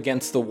lean up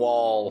against the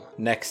wall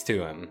next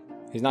to him.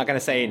 He's not gonna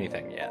say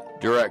anything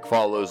yet. Durak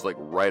follows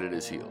right at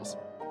his heels.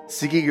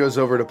 Siggy goes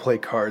over to play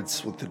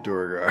cards with the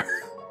Durgar.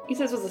 He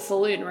says it was a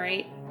saloon,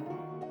 right?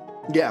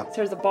 Yeah. So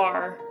there's a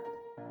bar.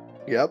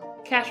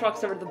 Yep. Cash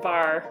walks over to the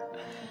bar.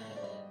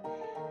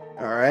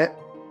 All right.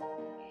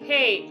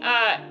 Hey,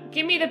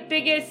 give me the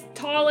biggest,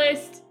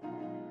 tallest,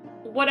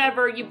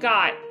 whatever you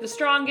got. The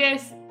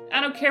strongest. I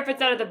don't care if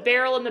it's out of the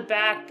barrel in the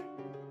back.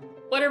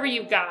 Whatever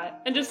you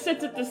got. And just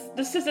sits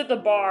at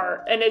the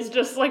bar and is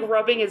just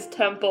rubbing his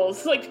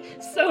temples.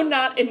 So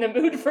not in the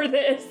mood for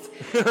this.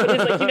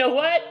 But he's you know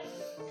what?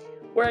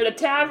 We're at a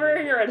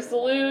tavern or at a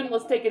saloon.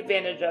 Let's take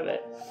advantage of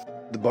it.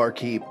 The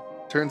barkeep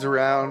turns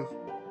around,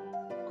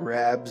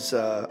 grabs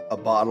a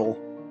bottle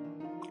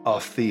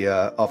off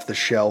the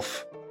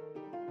shelf,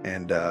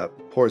 and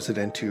pours it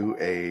into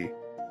a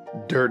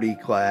dirty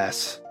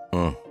glass.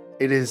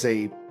 It is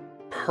a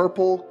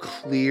purple,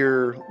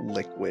 clear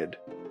liquid.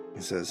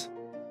 He says,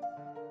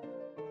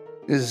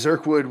 "This is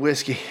Zirkwood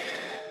whiskey.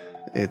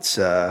 It's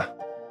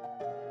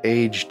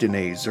aged in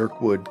a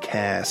Zirkwood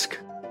cask.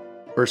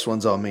 First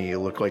one's on me. You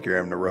look like you're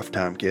having a rough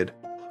time, kid.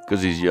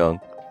 Because he's young.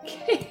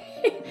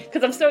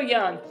 Because I'm so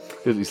young.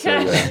 Because he's so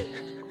young.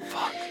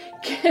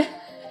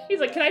 He's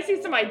like, can I see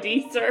some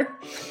ID, sir?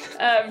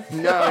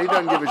 No, he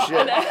doesn't give a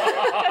shit. In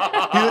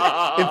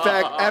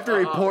fact, after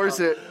he pours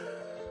it,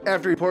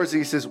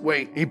 he says,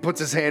 wait. He puts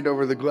his hand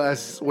over the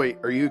glass. Wait,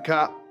 are you a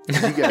cop?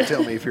 You gotta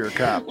tell me if you're a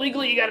cop.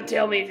 Legally, you gotta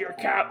tell me if you're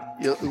a cop.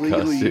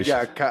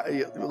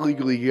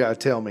 Legally, you gotta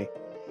tell me.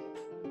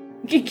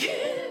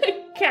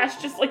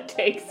 Cash just like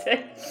takes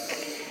it.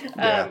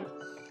 Yeah.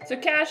 So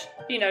Cash,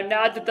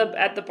 nods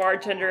at the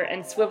bartender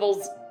and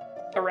swivels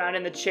around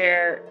in the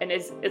chair and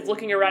is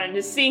looking around and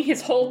is seeing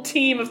his whole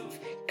team of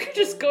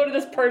just go to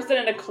this person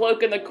in a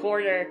cloak in the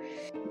corner.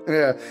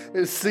 Yeah,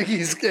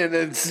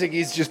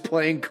 Siggy's just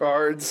playing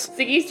cards.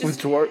 Siggy's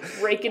just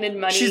raking in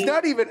money. She's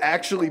not even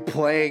actually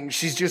playing.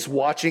 She's just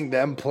watching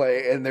them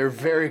play, and they're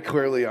very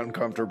clearly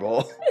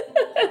uncomfortable.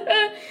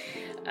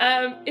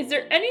 Is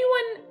there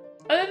anyone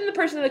other than the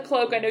person in the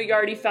cloak? I know you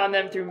already found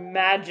them through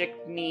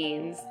magic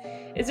means.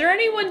 Is there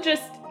anyone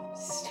just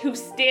who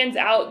stands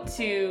out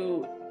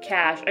to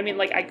Cash? I mean,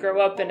 like, I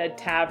grew up in a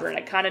tavern.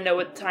 I kind of know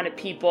what kind of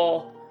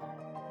people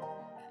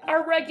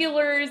are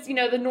regulars,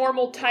 the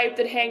normal type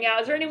that hang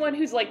out. Is there anyone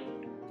who's, like,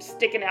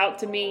 sticking out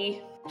to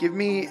me? Give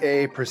me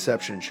a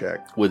perception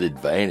check. With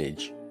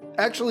advantage.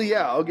 Actually,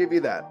 yeah, I'll give you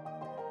that.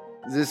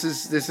 This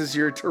is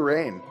your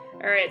terrain.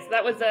 All right, so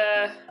that was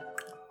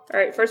all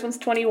right, first one's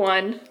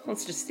 21.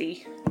 Let's just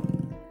see.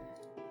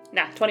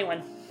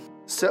 21.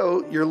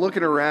 So you're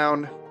looking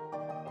around,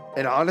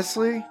 and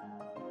honestly,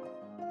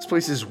 this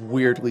place is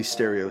weirdly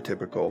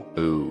stereotypical.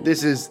 Ooh.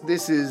 This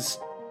is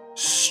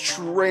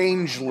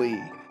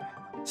strangely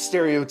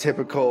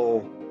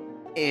stereotypical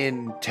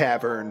in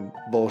tavern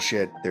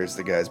bullshit. There's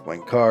the guys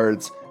playing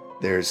cards.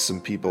 There's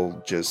some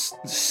people just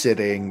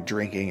sitting,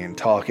 drinking, and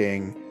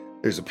talking.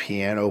 There's a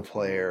piano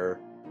player.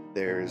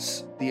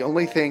 There's the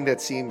only thing that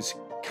seems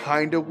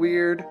kind of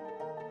weird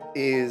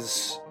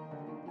is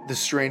the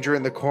stranger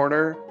in the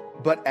corner.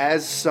 But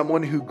as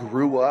someone who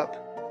grew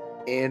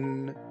up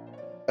in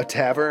a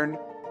tavern,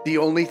 the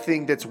only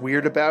thing that's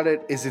weird about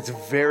it is it's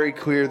very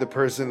clear the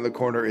person in the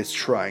corner is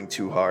trying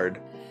too hard.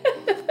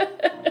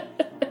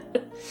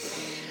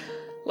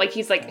 Like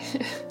he's like,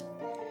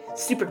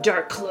 super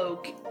dark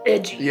cloak,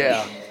 edgy.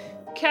 Yeah.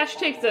 Cash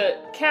takes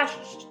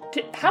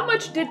how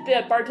much did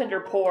the bartender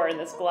pour in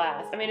this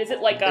glass? I mean, is it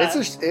like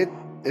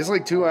It's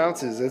like 2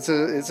 ounces. It's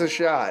a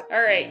shot.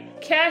 All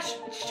right. Cash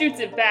shoots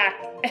it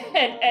back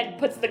and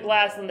puts the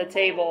glass on the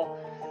table.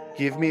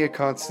 Give me a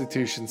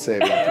Constitution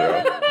saving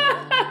throw.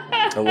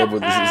 I love where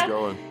this is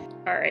going.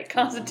 All right.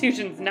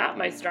 Constitution's not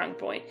my strong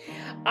point.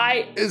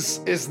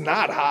 It's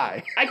not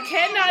high. I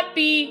cannot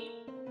be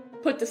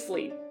put to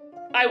sleep.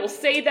 I will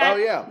say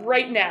that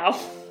right now.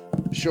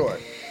 Sure.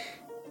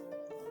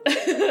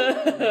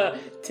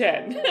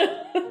 10.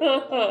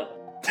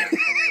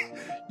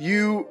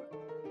 You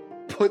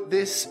put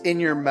this in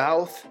your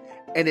mouth,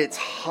 and it's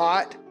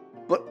hot,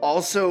 but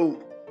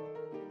also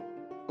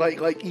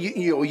like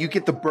you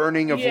get the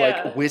burning of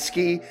like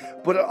whiskey,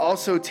 but it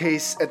also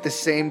tastes at the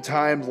same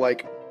time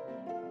like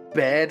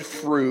bad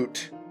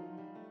fruit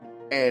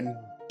and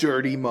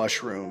dirty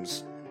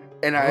mushrooms.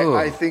 And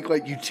I think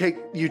like you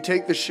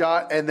take the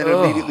shot and then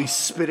immediately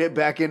spit it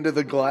back into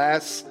the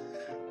glass,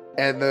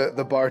 and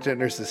the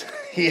bartender says,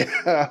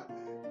 "Yeah,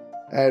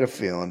 I had a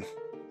feeling.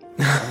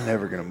 I'm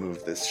never gonna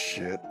move this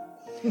shit."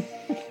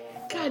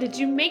 God, did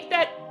you make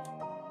that?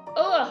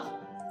 Ugh.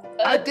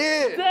 I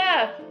did.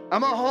 Bleh.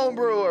 I'm a home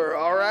brewer,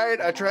 all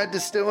right? I tried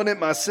distilling it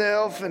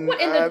myself, and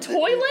what, in the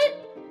toilet?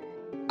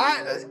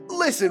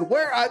 Listen,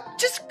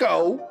 just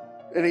go.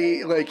 And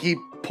he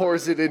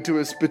pours it into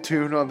a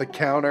spittoon on the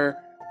counter,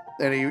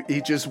 and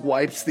he just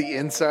wipes the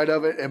inside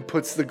of it and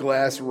puts the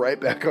glass right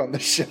back on the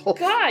shelf.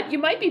 God, you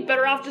might be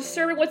better off just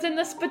serving what's in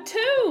the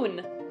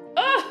spittoon.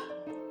 Ugh.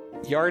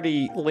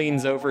 Yardy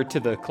leans over to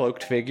the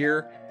cloaked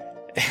figure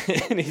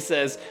and he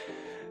says,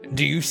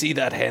 "Do you see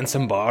that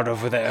handsome bard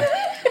over there?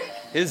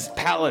 His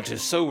palate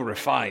is so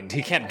refined,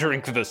 he can't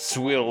drink the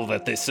swill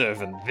that they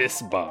serve in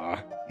this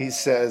bar." He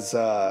says,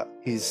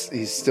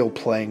 he's still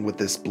playing with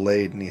this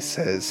blade, and he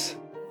says,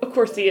 "Of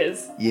course he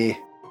is." "Yeah.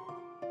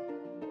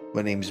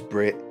 My name's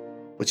Britt.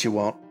 What you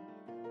want?"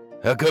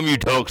 How come you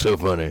talk so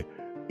funny?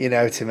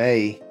 To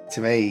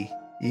me,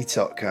 you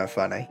talk kind of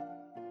funny.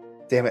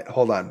 Damn it,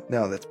 hold on.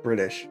 No, that's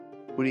British.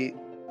 What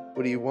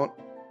do you want?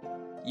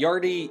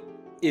 Yardy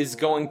is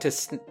going to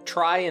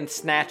try and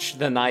snatch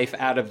the knife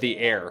out of the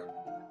air.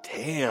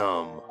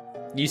 Damn.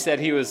 You said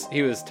he was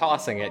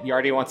tossing it.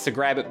 Yardy wants to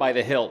grab it by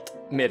the hilt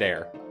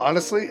midair.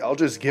 Honestly, I'll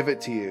just give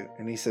it to you.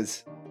 And he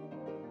says,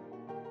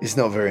 "It's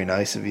not very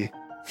nice of you.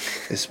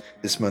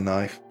 It's my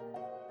knife.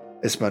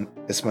 It's my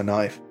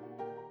knife.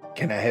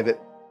 Can I have it?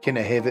 Can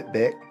I have it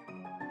back?"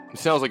 It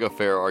sounds like a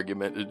fair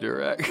argument to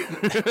Durack.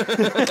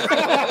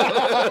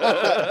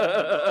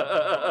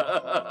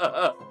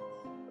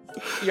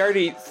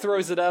 Yardy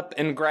throws it up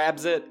and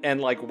grabs it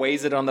and like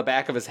weighs it on the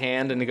back of his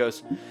hand, and he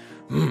goes,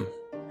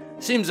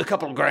 Seems a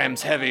couple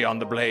grams heavy on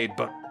the blade,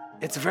 but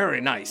it's very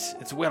nice.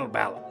 It's well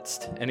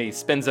balanced. And he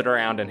spins it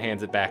around and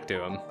hands it back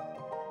to him.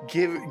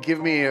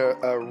 Give me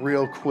a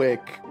real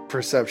quick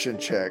perception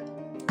check.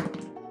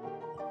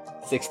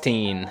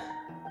 16.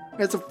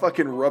 That's a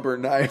fucking rubber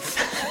knife.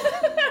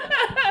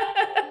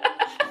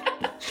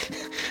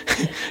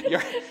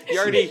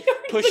 Yardi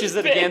pushes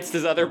it against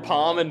his other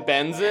palm and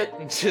bends it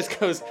and just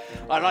goes,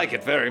 I like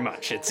it very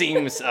much. It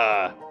seems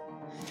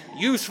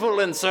useful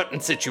in certain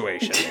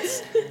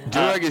situations.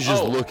 Durak is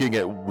just looking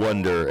at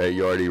wonder at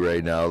Yardi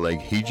right now.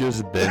 Like, he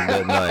just bent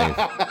that knife.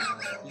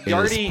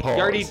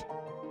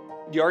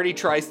 Yardi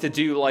tries to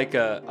do like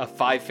a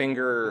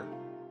 5-finger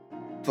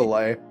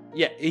Fillet.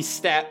 Yeah, he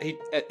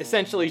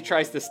essentially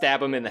tries to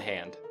stab him in the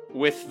hand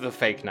with the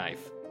fake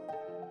knife.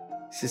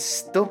 He says,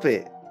 "Stop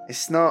it!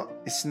 It's not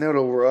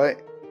all right.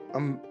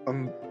 I'm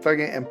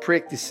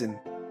practicing.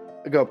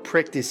 I got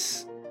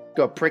practice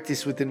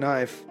with the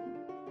knife.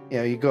 You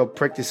know, you got to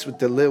practice with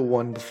the little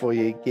one before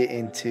you get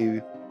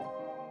into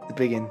the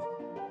big one.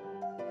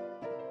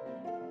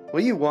 What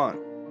do you want?"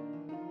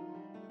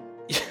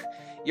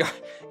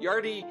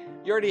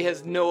 Yardi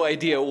has no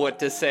idea what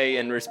to say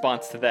in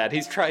response to that.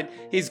 He's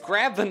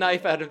grabbed the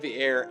knife out of the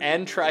air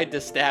and tried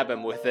to stab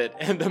him with it,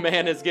 and the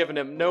man has given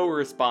him no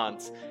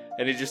response.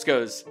 And he just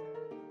goes,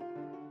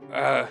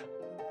 I'm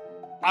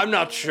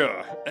not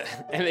sure.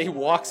 And he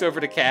walks over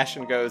to Cash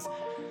and goes,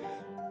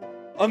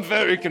 I'm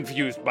very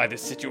confused by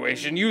this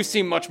situation. You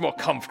seem much more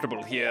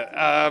comfortable here.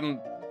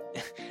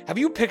 Have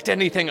you picked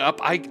anything up?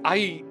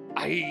 I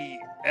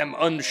am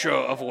unsure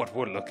of what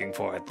we're looking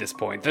for at this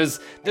point. There's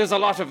a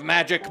lot of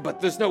magic,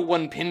 but there's no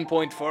one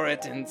pinpoint for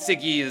it, and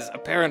Siggy is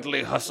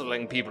apparently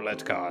hustling people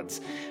at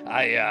cards.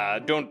 I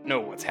don't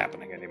know what's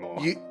happening anymore.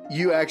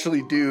 You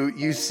actually do.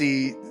 You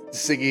see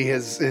Siggy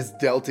has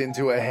dealt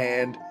into a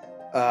hand,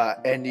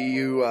 and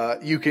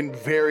you can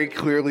very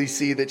clearly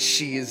see that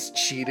she is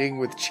cheating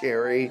with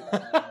Cherry.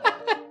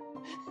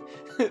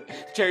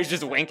 Cherry's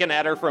just winking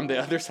at her from the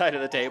other side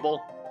of the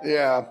table.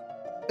 Yeah.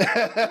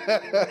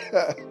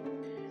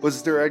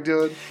 What's Durak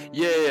doing?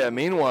 Yeah.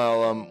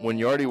 Meanwhile, when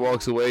Yardi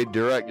walks away,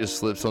 Durak just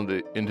slips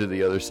into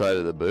the other side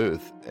of the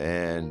booth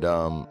and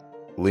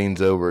leans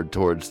over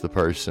towards the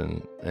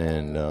person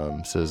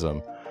and says,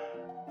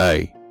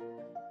 "Hey,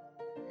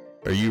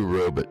 are you a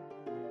robot?"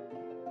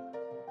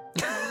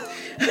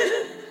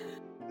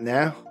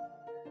 No.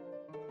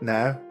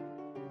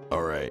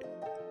 All right.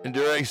 And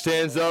Durak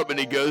stands up and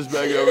he goes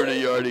back over to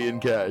Yardi and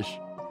Cash.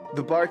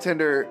 The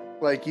bartender,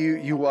 like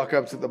you walk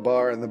up to the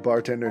bar and the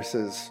bartender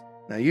says,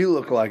 "Now you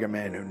look like a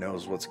man who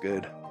knows what's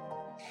good."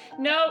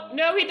 No,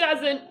 he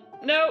doesn't.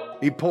 No.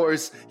 He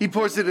pours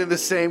it in the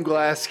same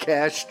glass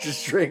Cash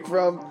just drank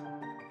from.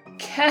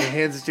 And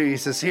hands it to you. He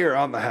says, "Here,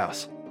 on the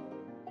house."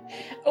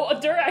 Oh,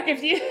 Durak,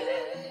 if you...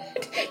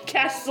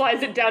 Cash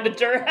slides it down to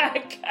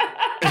Durak.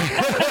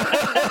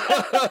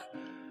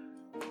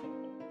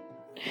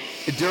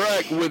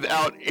 Durak,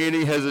 without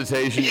any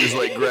hesitation, just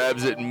like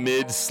grabs it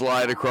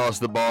mid-slide across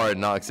the bar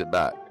and knocks it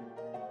back.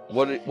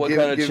 What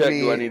kind of check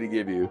do I need to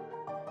give you?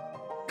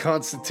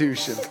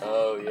 Constitution.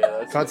 Oh, yeah.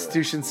 That's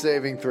Constitution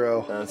saving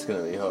throw. That's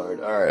going to be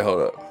hard. All right,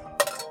 hold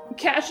up.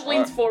 Cash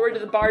leans forward to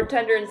the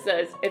bartender and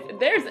says, if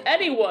there's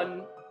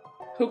anyone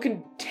who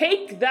can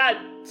take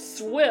that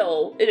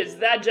swill, it is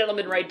that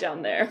gentleman right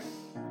down there.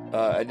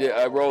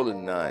 I rolled a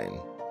 9.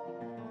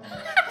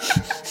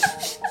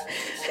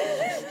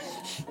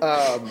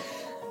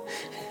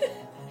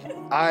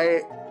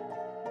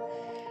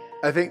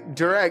 I think,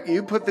 Durak,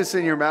 you put this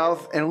in your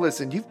mouth, and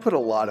listen, you've put a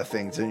lot of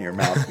things in your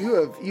mouth. You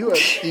have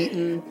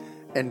eaten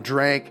and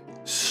drank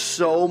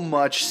so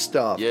much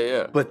stuff.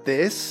 Yeah. But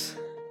this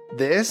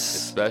It's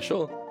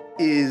special?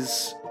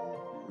 is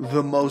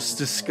the most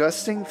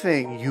disgusting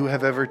thing you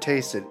have ever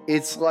tasted.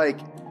 It's like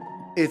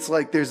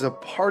there's a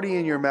party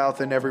in your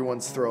mouth and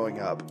everyone's throwing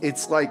up.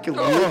 It's like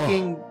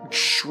licking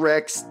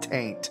Shrek's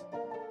taint.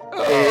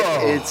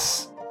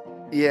 It's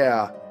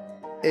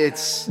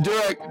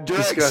Durak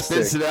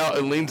disgusting. spits it out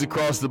and leans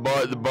across the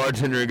bar at the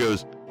bartender and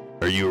goes,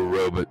 "Are you a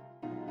robot?"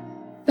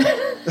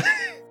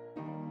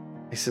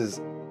 He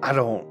says, I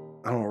don't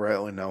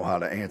really know how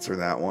to answer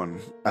that one.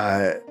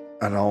 I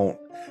don't.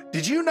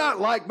 Did you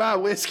not like my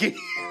whiskey?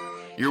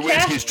 Your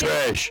whiskey's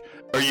trash.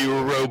 Are you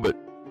a robot?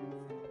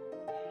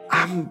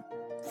 I'm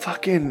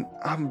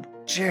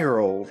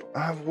Gerald.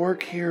 I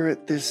work here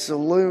at this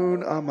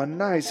saloon. I'm a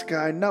nice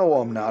guy. No,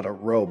 I'm not a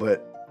robot.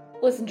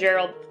 Listen,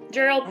 Gerald.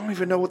 I don't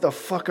even know what the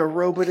fuck a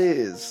robot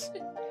is.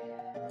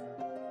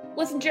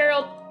 Listen,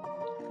 Gerald.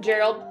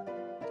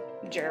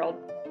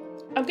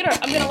 I'm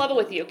gonna level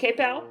with you, okay,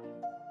 pal?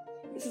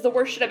 This is the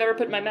worst shit I've ever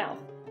put in my mouth.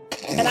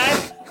 And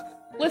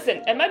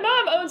and my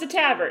mom owns a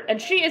tavern,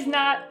 and she has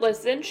not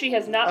always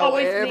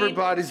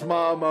everybody's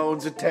mom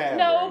owns a tavern.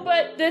 No,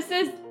 but this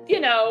is,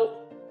 I'm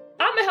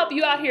gonna help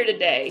you out here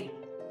today.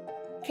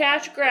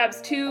 Cash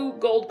grabs 2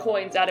 gold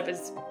coins out of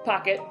his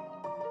pocket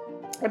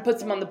and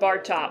puts them on the bar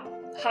top,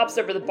 hops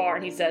over the bar,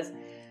 and he says,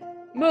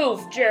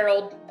 "Move,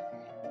 Gerald."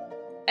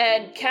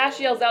 And Cash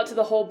yells out to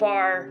the whole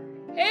bar,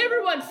 Hey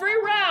everyone,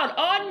 free round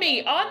on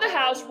me, on the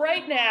house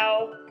right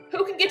now.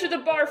 Who can get to the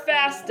bar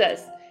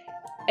fastest?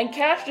 And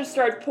Cash just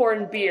starts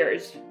pouring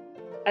beers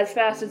as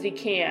fast as he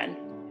can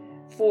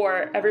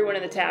for everyone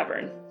in the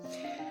tavern.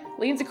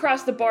 Leans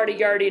across the bar to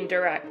Yardy and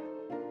Durek.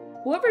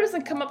 Whoever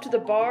doesn't come up to the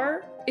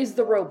bar is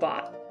the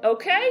robot,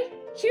 okay?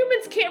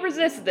 Humans can't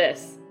resist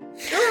this.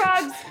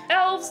 Durogs,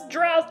 elves,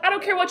 drows, I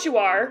don't care what you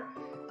are.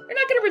 You're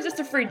not gonna resist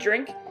a free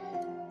drink.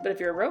 But if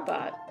you're a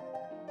robot,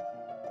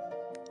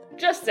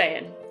 just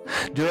saying.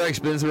 Durek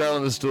spins around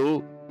on the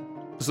stool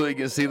so he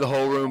can see the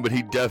whole room, but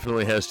he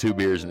definitely has 2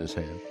 beers in his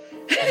hand.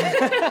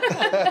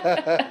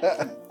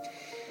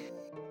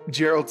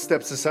 Gerald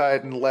steps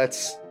aside and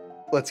lets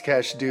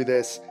Cash do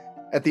this.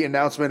 At the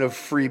announcement of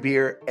free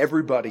beer,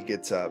 everybody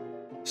gets up.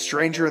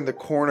 Stranger in the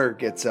corner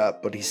gets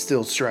up, but he's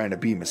still trying to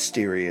be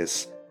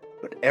mysterious.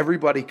 But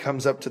everybody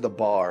comes up to the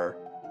bar,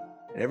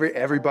 and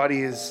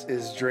everybody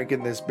is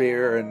drinking this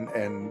beer,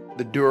 and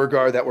the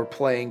Duergar that were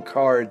playing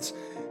cards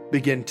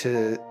begin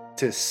to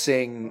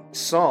sing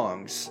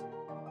songs.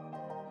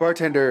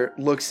 Bartender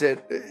looks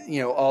at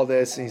all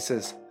this and he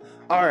says,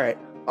 all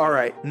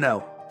right,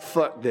 no,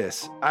 fuck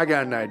this, I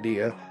got an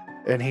idea.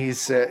 And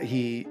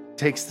he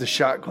takes the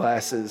shot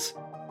glasses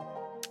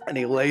and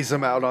he lays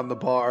them out on the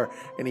bar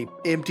and he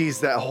empties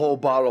that whole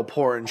bottle,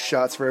 pouring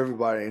shots for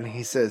everybody, and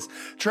he says,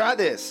 try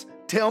this,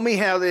 tell me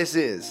how this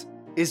is.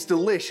 It's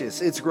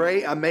delicious, it's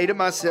great, I made it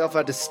myself,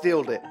 I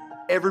distilled it,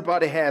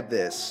 everybody have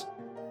this.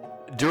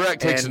 Durek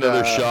takes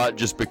another shot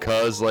just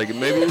because, maybe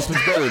this was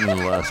better than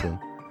the last one.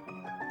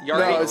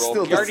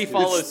 Yardy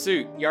follows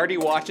suit.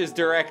 Yardy watches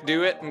Durek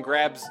do it and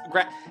grabs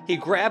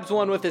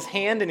one with his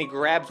hand and he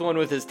grabs one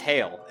with his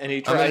tail, and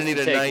he tries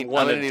to take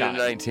one at a time. I'm gonna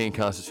need a 19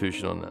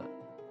 Constitution on that.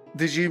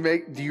 Do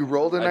you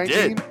roll the 19?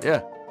 I did,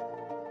 yeah.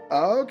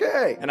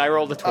 Okay. And I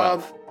rolled a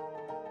 12.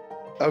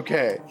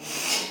 Okay.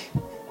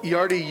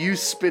 Yardy, you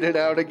spit it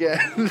out again,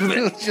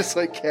 just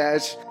like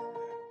Cash.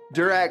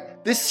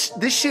 Durek, this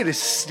shit is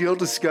still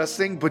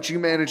disgusting, but you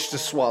managed to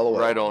swallow it.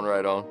 Right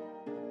on.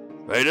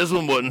 Hey, this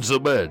one wasn't so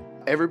bad.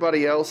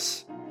 Everybody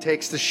else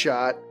takes the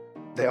shot.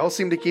 They all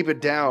seem to keep it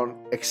down,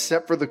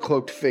 except for the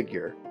cloaked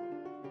figure.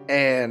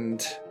 And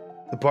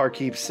the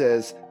barkeep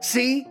says,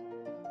 see?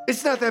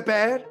 It's not that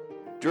bad.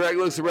 Durek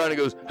looks around and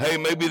goes, hey,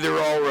 maybe they're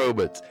all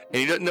robots.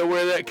 And he doesn't know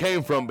where that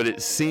came from, but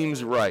it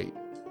seems right.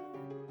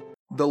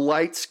 The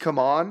lights come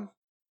on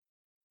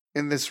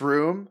in this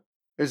room.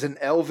 There's an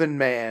elven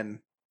man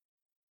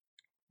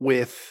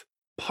with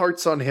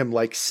parts on him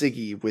like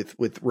Siggy,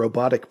 with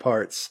robotic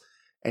parts,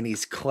 and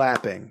he's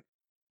clapping.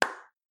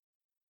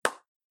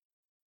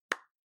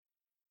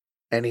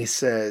 And he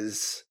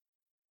says,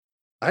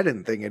 I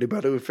didn't think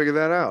anybody would figure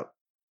that out.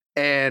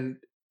 And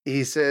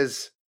he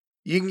says,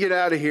 you can get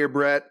out of here,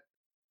 Brett.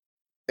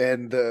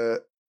 And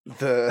the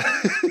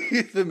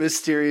the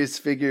mysterious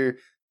figure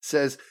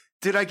says,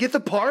 did I get the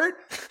part?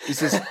 He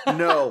says,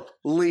 no,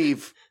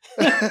 leave.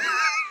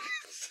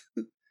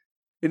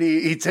 And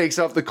he takes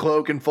off the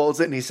cloak and folds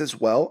it, and he says,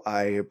 well,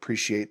 I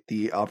appreciate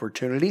the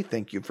opportunity.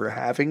 Thank you for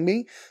having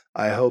me.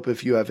 I hope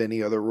if you have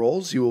any other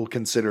roles, you will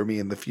consider me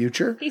in the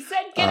future. He said,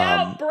 get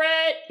out,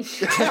 Brett.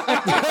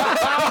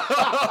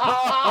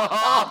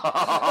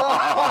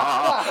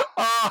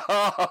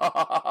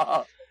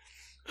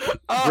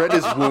 Brett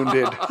is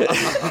wounded.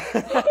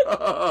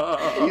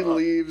 He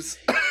leaves.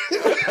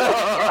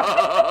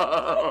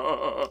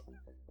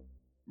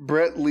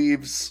 Brett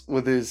leaves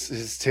with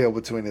his tail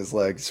between his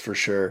legs for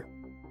sure.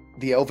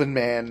 The elven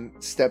man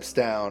steps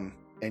down,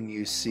 and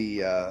you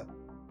see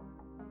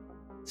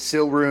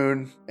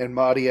Silrune and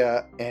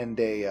Madia and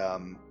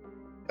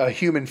a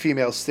human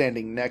female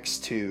standing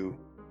next to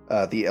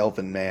the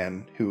elven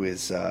man, who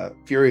is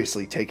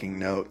furiously taking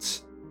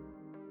notes.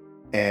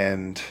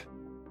 And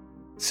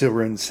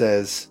Silrune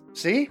says,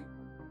 see?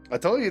 I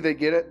told you they'd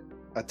get it.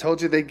 I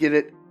told you they'd get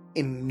it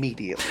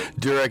immediately.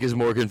 Durek is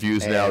more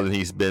confused now than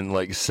he's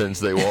been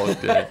since they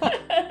walked in.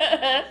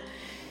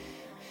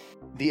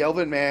 The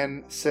elven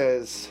man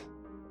says,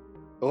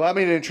 allow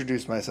me to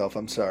introduce myself,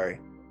 I'm sorry.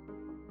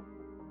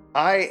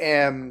 I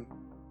am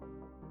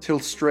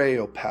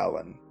Tilstreo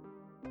Palin.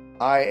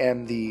 I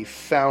am the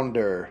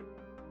founder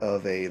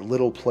of a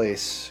little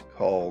place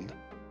called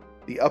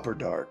the Upper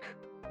Dark.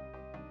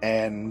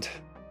 And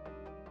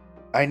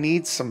I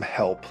need some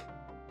help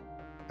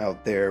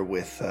out there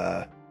with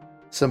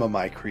some of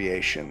my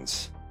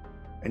creations.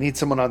 I need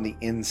someone on the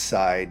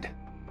inside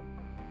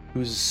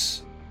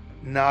who's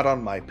not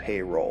on my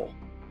payroll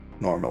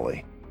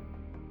normally.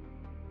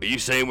 Are you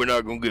saying we're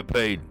not going to get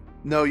paid?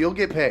 No, you'll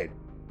get paid.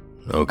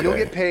 Okay. You'll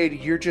get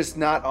paid, you're just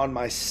not on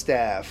my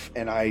staff,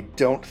 and I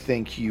don't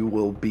think you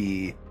will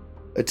be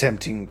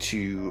attempting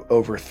to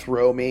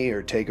overthrow me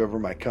or take over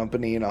my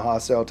company in a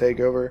hostile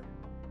takeover.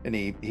 And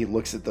he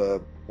looks at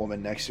the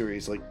woman next to her,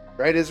 he's like,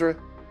 right, Isra?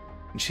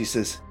 And she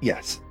says,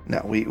 yes. No,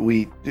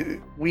 we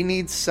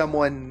need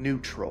someone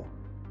neutral.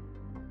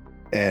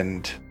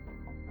 And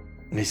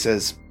he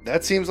says,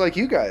 that seems like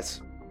you guys.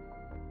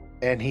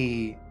 And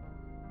he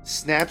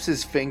snaps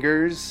his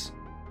fingers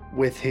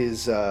with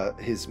his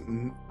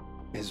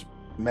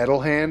metal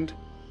hand,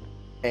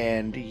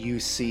 and you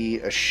see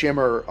a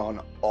shimmer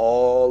on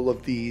all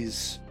of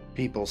these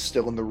people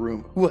still in the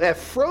room, who have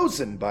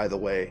frozen, by the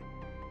way,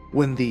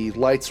 when the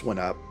lights went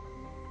up.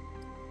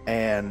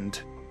 And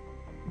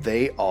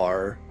they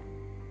are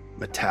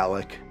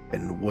metallic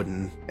and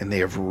wooden, and they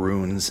have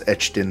runes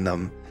etched in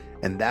them.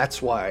 And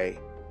that's why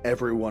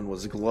everyone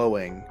was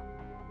glowing,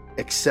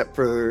 except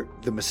for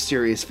the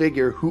mysterious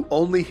figure who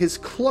only his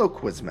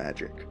cloak was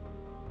magic.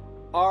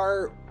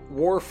 Are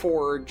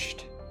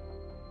Warforged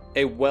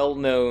a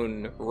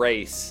well-known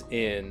race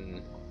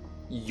in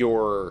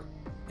your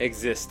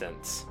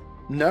existence?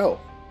 No,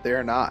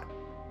 they're not.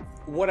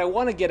 What I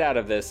want to get out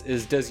of this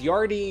is,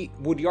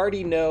 would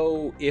Yardi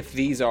know if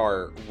these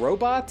are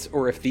robots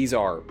or if these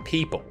are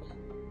people?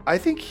 I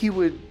think he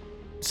would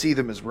see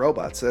them as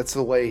robots. That's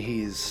the way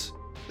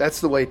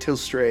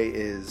Tilstray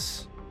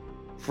is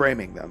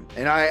framing them.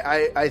 And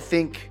I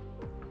think,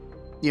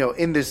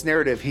 in this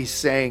narrative, he's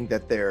saying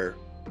that they're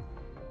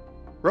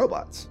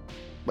robots.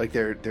 Like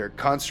they're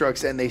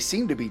constructs, and they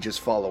seem to be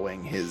just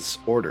following his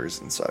orders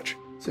and such.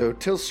 So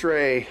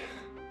Tilstray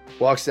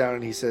walks down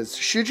and he says,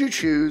 should you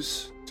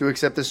choose to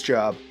accept this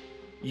job,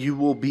 you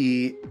will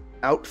be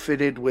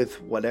outfitted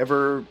with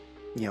whatever,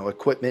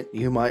 equipment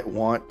you might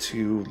want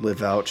to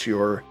live out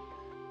your,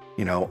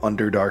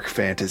 Underdark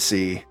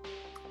fantasy,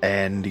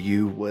 and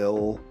you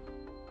will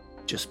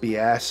just be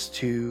asked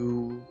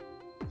to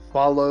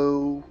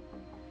follow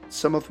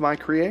some of my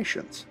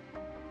creations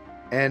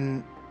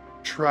and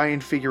try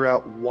and figure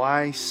out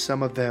why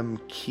some of them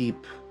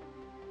keep...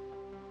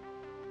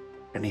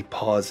 And he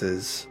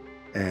pauses,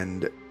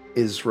 and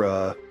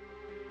Isra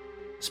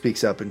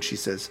speaks up and she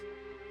says,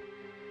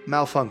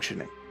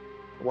 malfunctioning.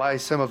 Why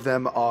some of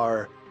them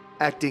are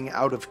acting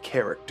out of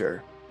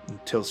character. And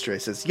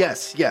Tilstray says,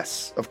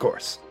 yes, of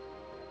course.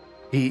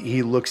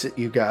 He looks at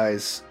you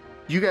guys.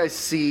 You guys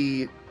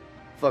see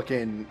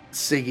fucking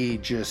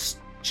Siggy just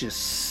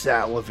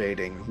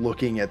salivating,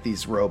 looking at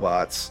these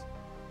robots,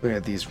 looking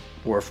at these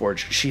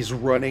Warforged. She's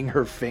running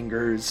her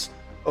fingers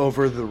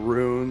over the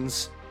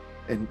runes,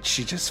 and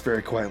she just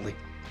very quietly,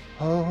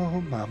 oh,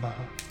 mama.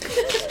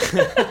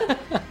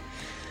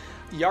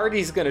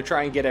 Yardi's gonna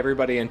try and get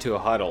everybody into a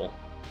huddle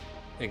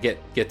and get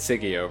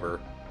Siggy over.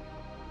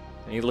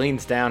 And he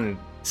leans down and...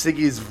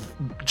 Siggy's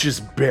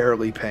just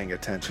barely paying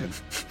attention.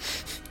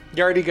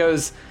 Yardi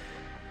goes,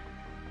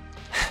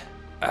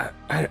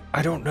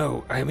 I don't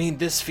know. I mean,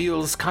 this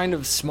feels kind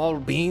of small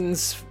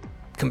beans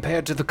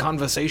compared to the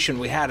conversation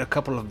we had a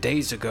couple of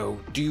days ago.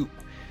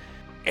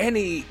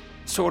 Any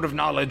sort of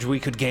knowledge we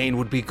could gain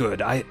would be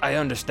good. I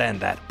understand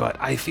that, but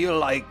I feel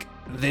like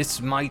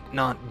this might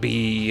not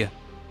be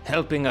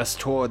helping us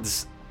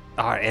towards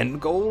our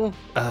end goal.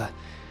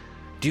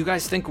 Do you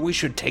guys think we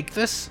should take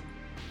this?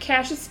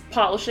 Cash is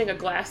polishing a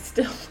glass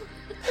still.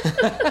 He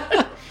just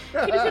has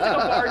a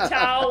bar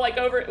towel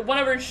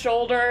over his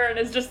shoulder and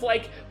is just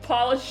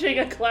polishing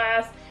a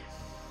glass.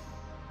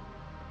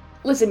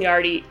 Listen,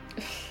 Yardi,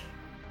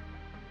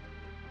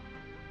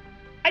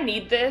 I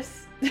need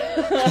this.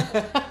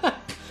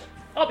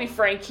 I'll be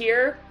frank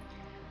here.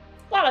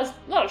 A lot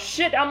of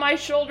shit on my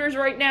shoulders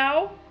right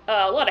now.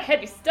 A lot of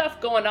heavy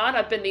stuff going on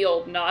up in the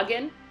old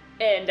noggin.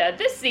 And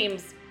this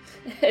seems,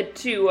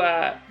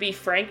 to be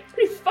frank,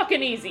 pretty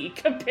fucking easy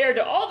compared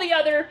to all the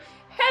other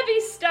heavy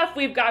stuff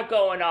we've got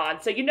going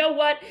on. So you know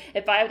what?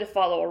 If I have to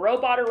follow a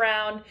robot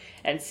around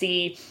and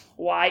see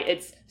why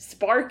it's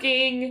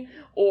sparking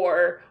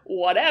or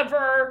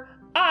whatever,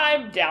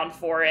 I'm down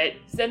for it.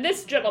 And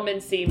this gentleman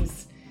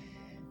seems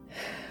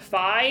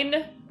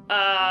fine.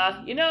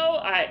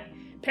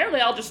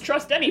 Apparently I'll just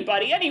trust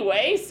anybody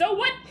anyway, so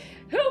what?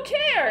 Who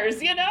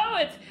cares?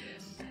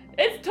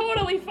 It's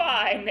totally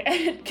fine.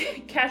 And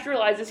Cash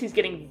realizes he's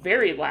getting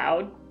very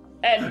loud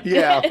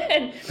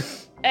and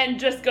and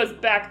just goes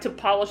back to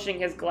polishing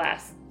his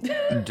glass.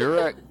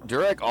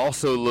 Durek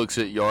also looks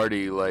at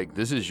Yardi like,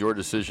 this is your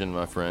decision,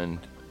 my friend.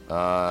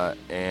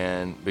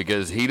 And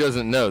because he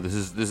doesn't know, this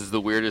is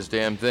the weirdest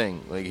damn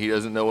thing. Like, he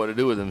doesn't know what to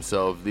do with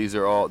himself. These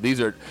are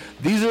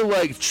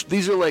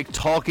like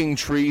talking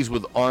trees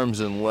with arms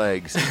and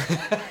legs.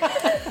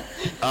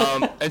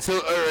 And so,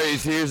 all right,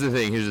 so here's the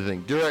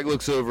thing. Durek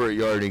looks over at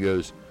Yardi and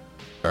goes,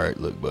 all right,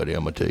 look, buddy,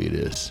 I'm gonna tell you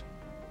this.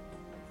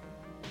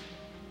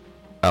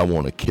 I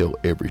want to kill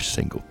every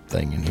single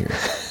thing in here.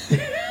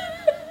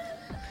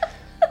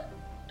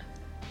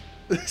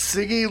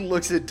 Siggy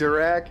looks at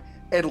Durek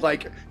and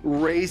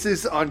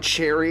raises on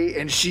Cherry,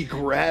 and she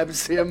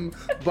grabs him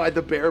by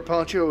the bear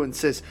poncho and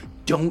says,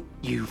 don't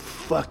you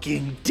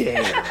fucking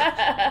dare.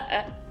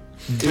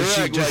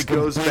 Durek just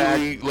goes back,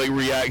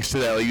 reacts to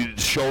that,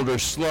 shoulder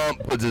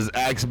slump, puts his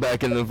axe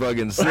back in the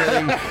fucking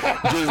sling,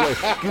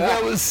 just cause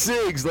that was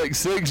Siggs,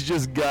 Siggs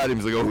just got him.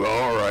 He's like, oh,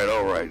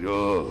 all right.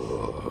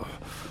 Oh.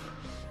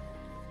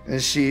 And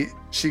she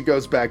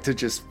goes back to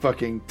just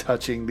fucking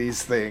touching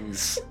these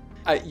things.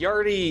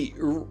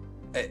 Yardi,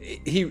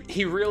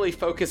 he really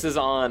focuses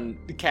on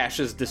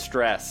Cash's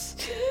distress,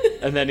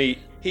 and then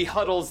he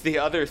huddles the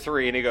other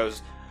three and he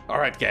goes, all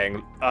right,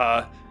 gang,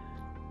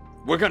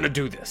 we're gonna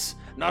do this.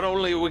 not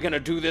only are we gonna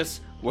do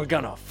this, we're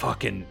gonna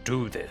fucking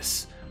do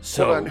this.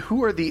 So, Hold on,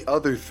 who are the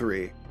other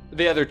three?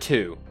 The other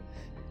two.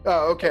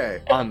 Oh,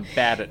 okay. I'm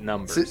bad at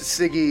numbers.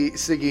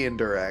 Siggy and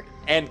Durak.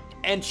 And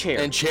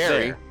Cherry. And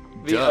Cherry. There.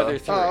 The Duh. other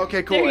three. Oh,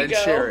 okay, cool. There you And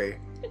go. Cherry.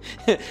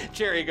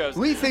 Cherry goes,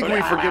 We think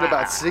we forget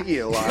about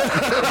Siggy a lot.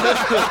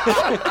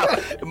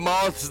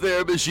 Moth's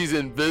there, but she's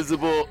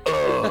invisible.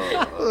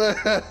 Ugh.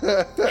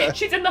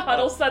 She's in the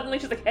huddle suddenly.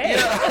 She's like, hey.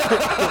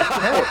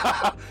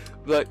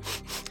 Like,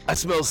 I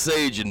smell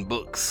sage in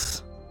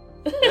books.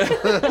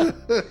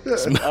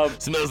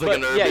 Smells like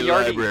an urban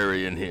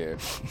library in here.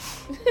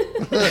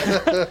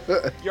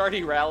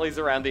 Yardy rallies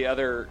around the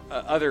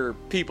other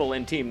people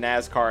in Team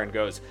NASCAR and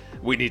goes,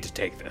 we need to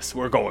take this.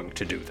 We're going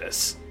to do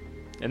this.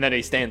 and then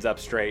he stands up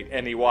straight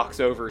and he walks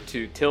over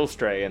to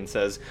Tilstray and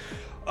says,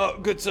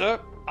 Good sir,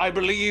 I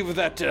believe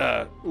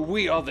that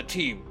we are the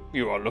team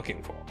you are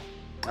looking for.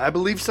 I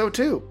believe so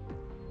too.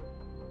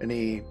 And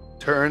he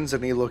turns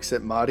and he looks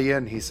at Madia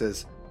and he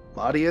says,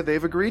 Madia,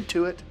 they've agreed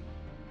to it.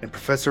 And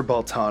Professor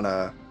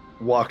Baltana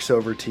walks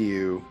over to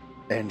you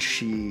and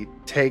she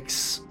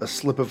takes a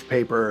slip of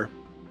paper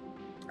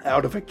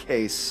out of a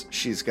case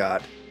she's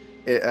got,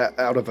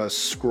 out of a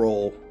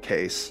scroll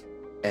case.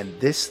 And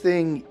this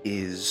thing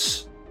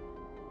is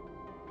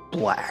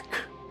black.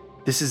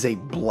 This is a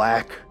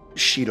black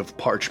sheet of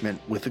parchment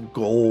with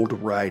gold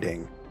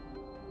writing.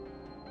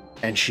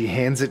 And she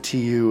hands it to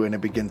you and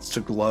it begins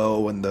to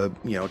glow and the,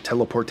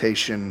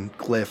 teleportation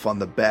glyph on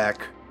the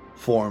back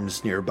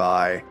forms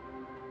nearby.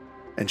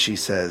 And she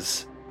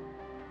says,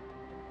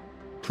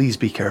 please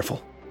be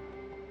careful.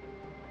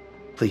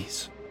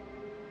 Please.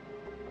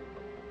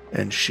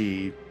 And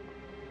she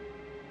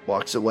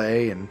walks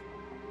away and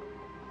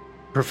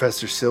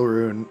Professor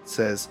Silrune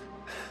says,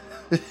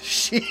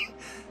 she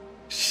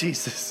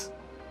says,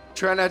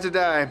 try not to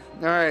die.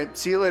 All right,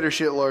 see you later,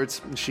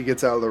 shitlords. And she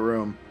gets out of the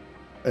room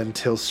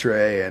until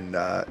Stray and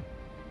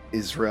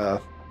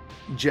Isra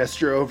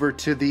gesture over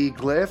to the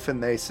glyph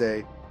and they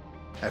say,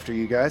 after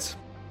you guys.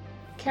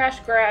 Cash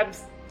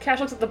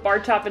looks at the bar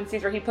top and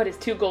sees where he put his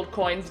 2 gold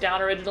coins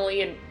down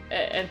originally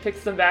and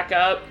picks them back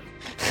up.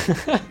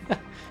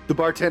 The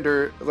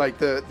bartender, like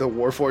the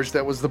Warforged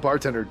that was the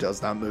bartender,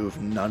 does not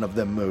move. None of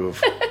them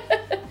move.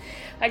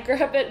 I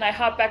grab it and I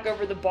hop back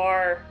over the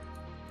bar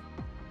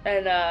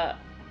and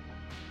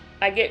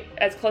I get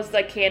as close as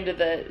I can to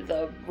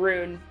the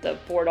rune, the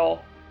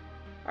portal.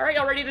 All right,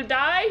 y'all ready to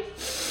die?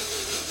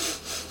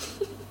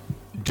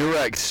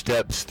 Durak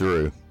steps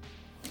through.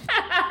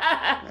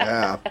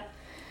 Yeah.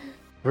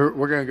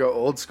 We're going to go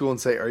old school and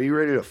say, are you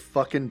ready to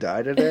fucking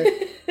die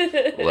today?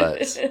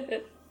 Let's.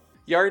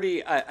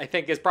 Yardy, I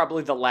think, is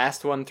probably the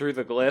last one through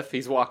the glyph.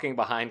 He's walking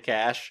behind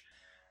Cash,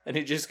 and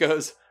he just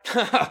goes,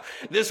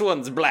 This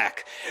one's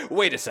black.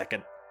 Wait a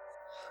second.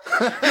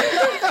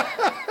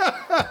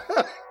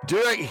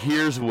 Durak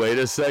hears, wait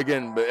a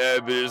second, but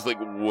it's like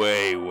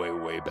way, way,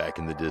 way back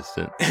in the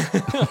distance.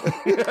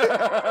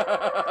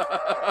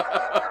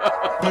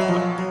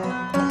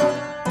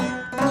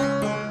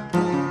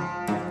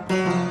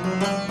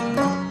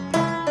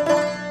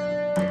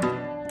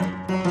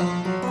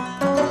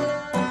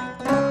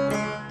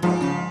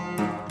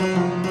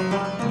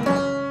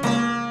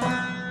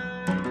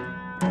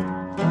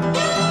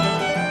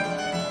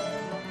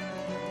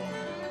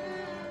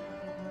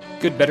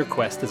 Good Better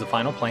Quest is a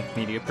Final Plank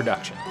Media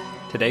production.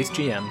 Today's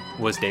GM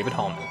was David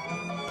Hallman.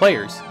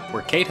 Players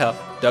were Kate Huff,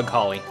 Doug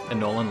Hawley, and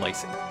Nolan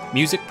Lacey.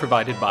 Music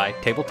provided by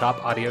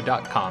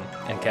TabletopAudio.com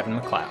and Kevin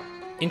MacLeod.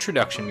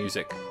 Introduction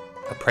music,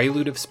 A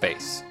Prelude of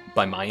Space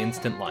by My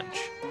Instant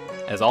Lunch.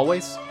 As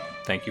always,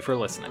 thank you for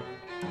listening.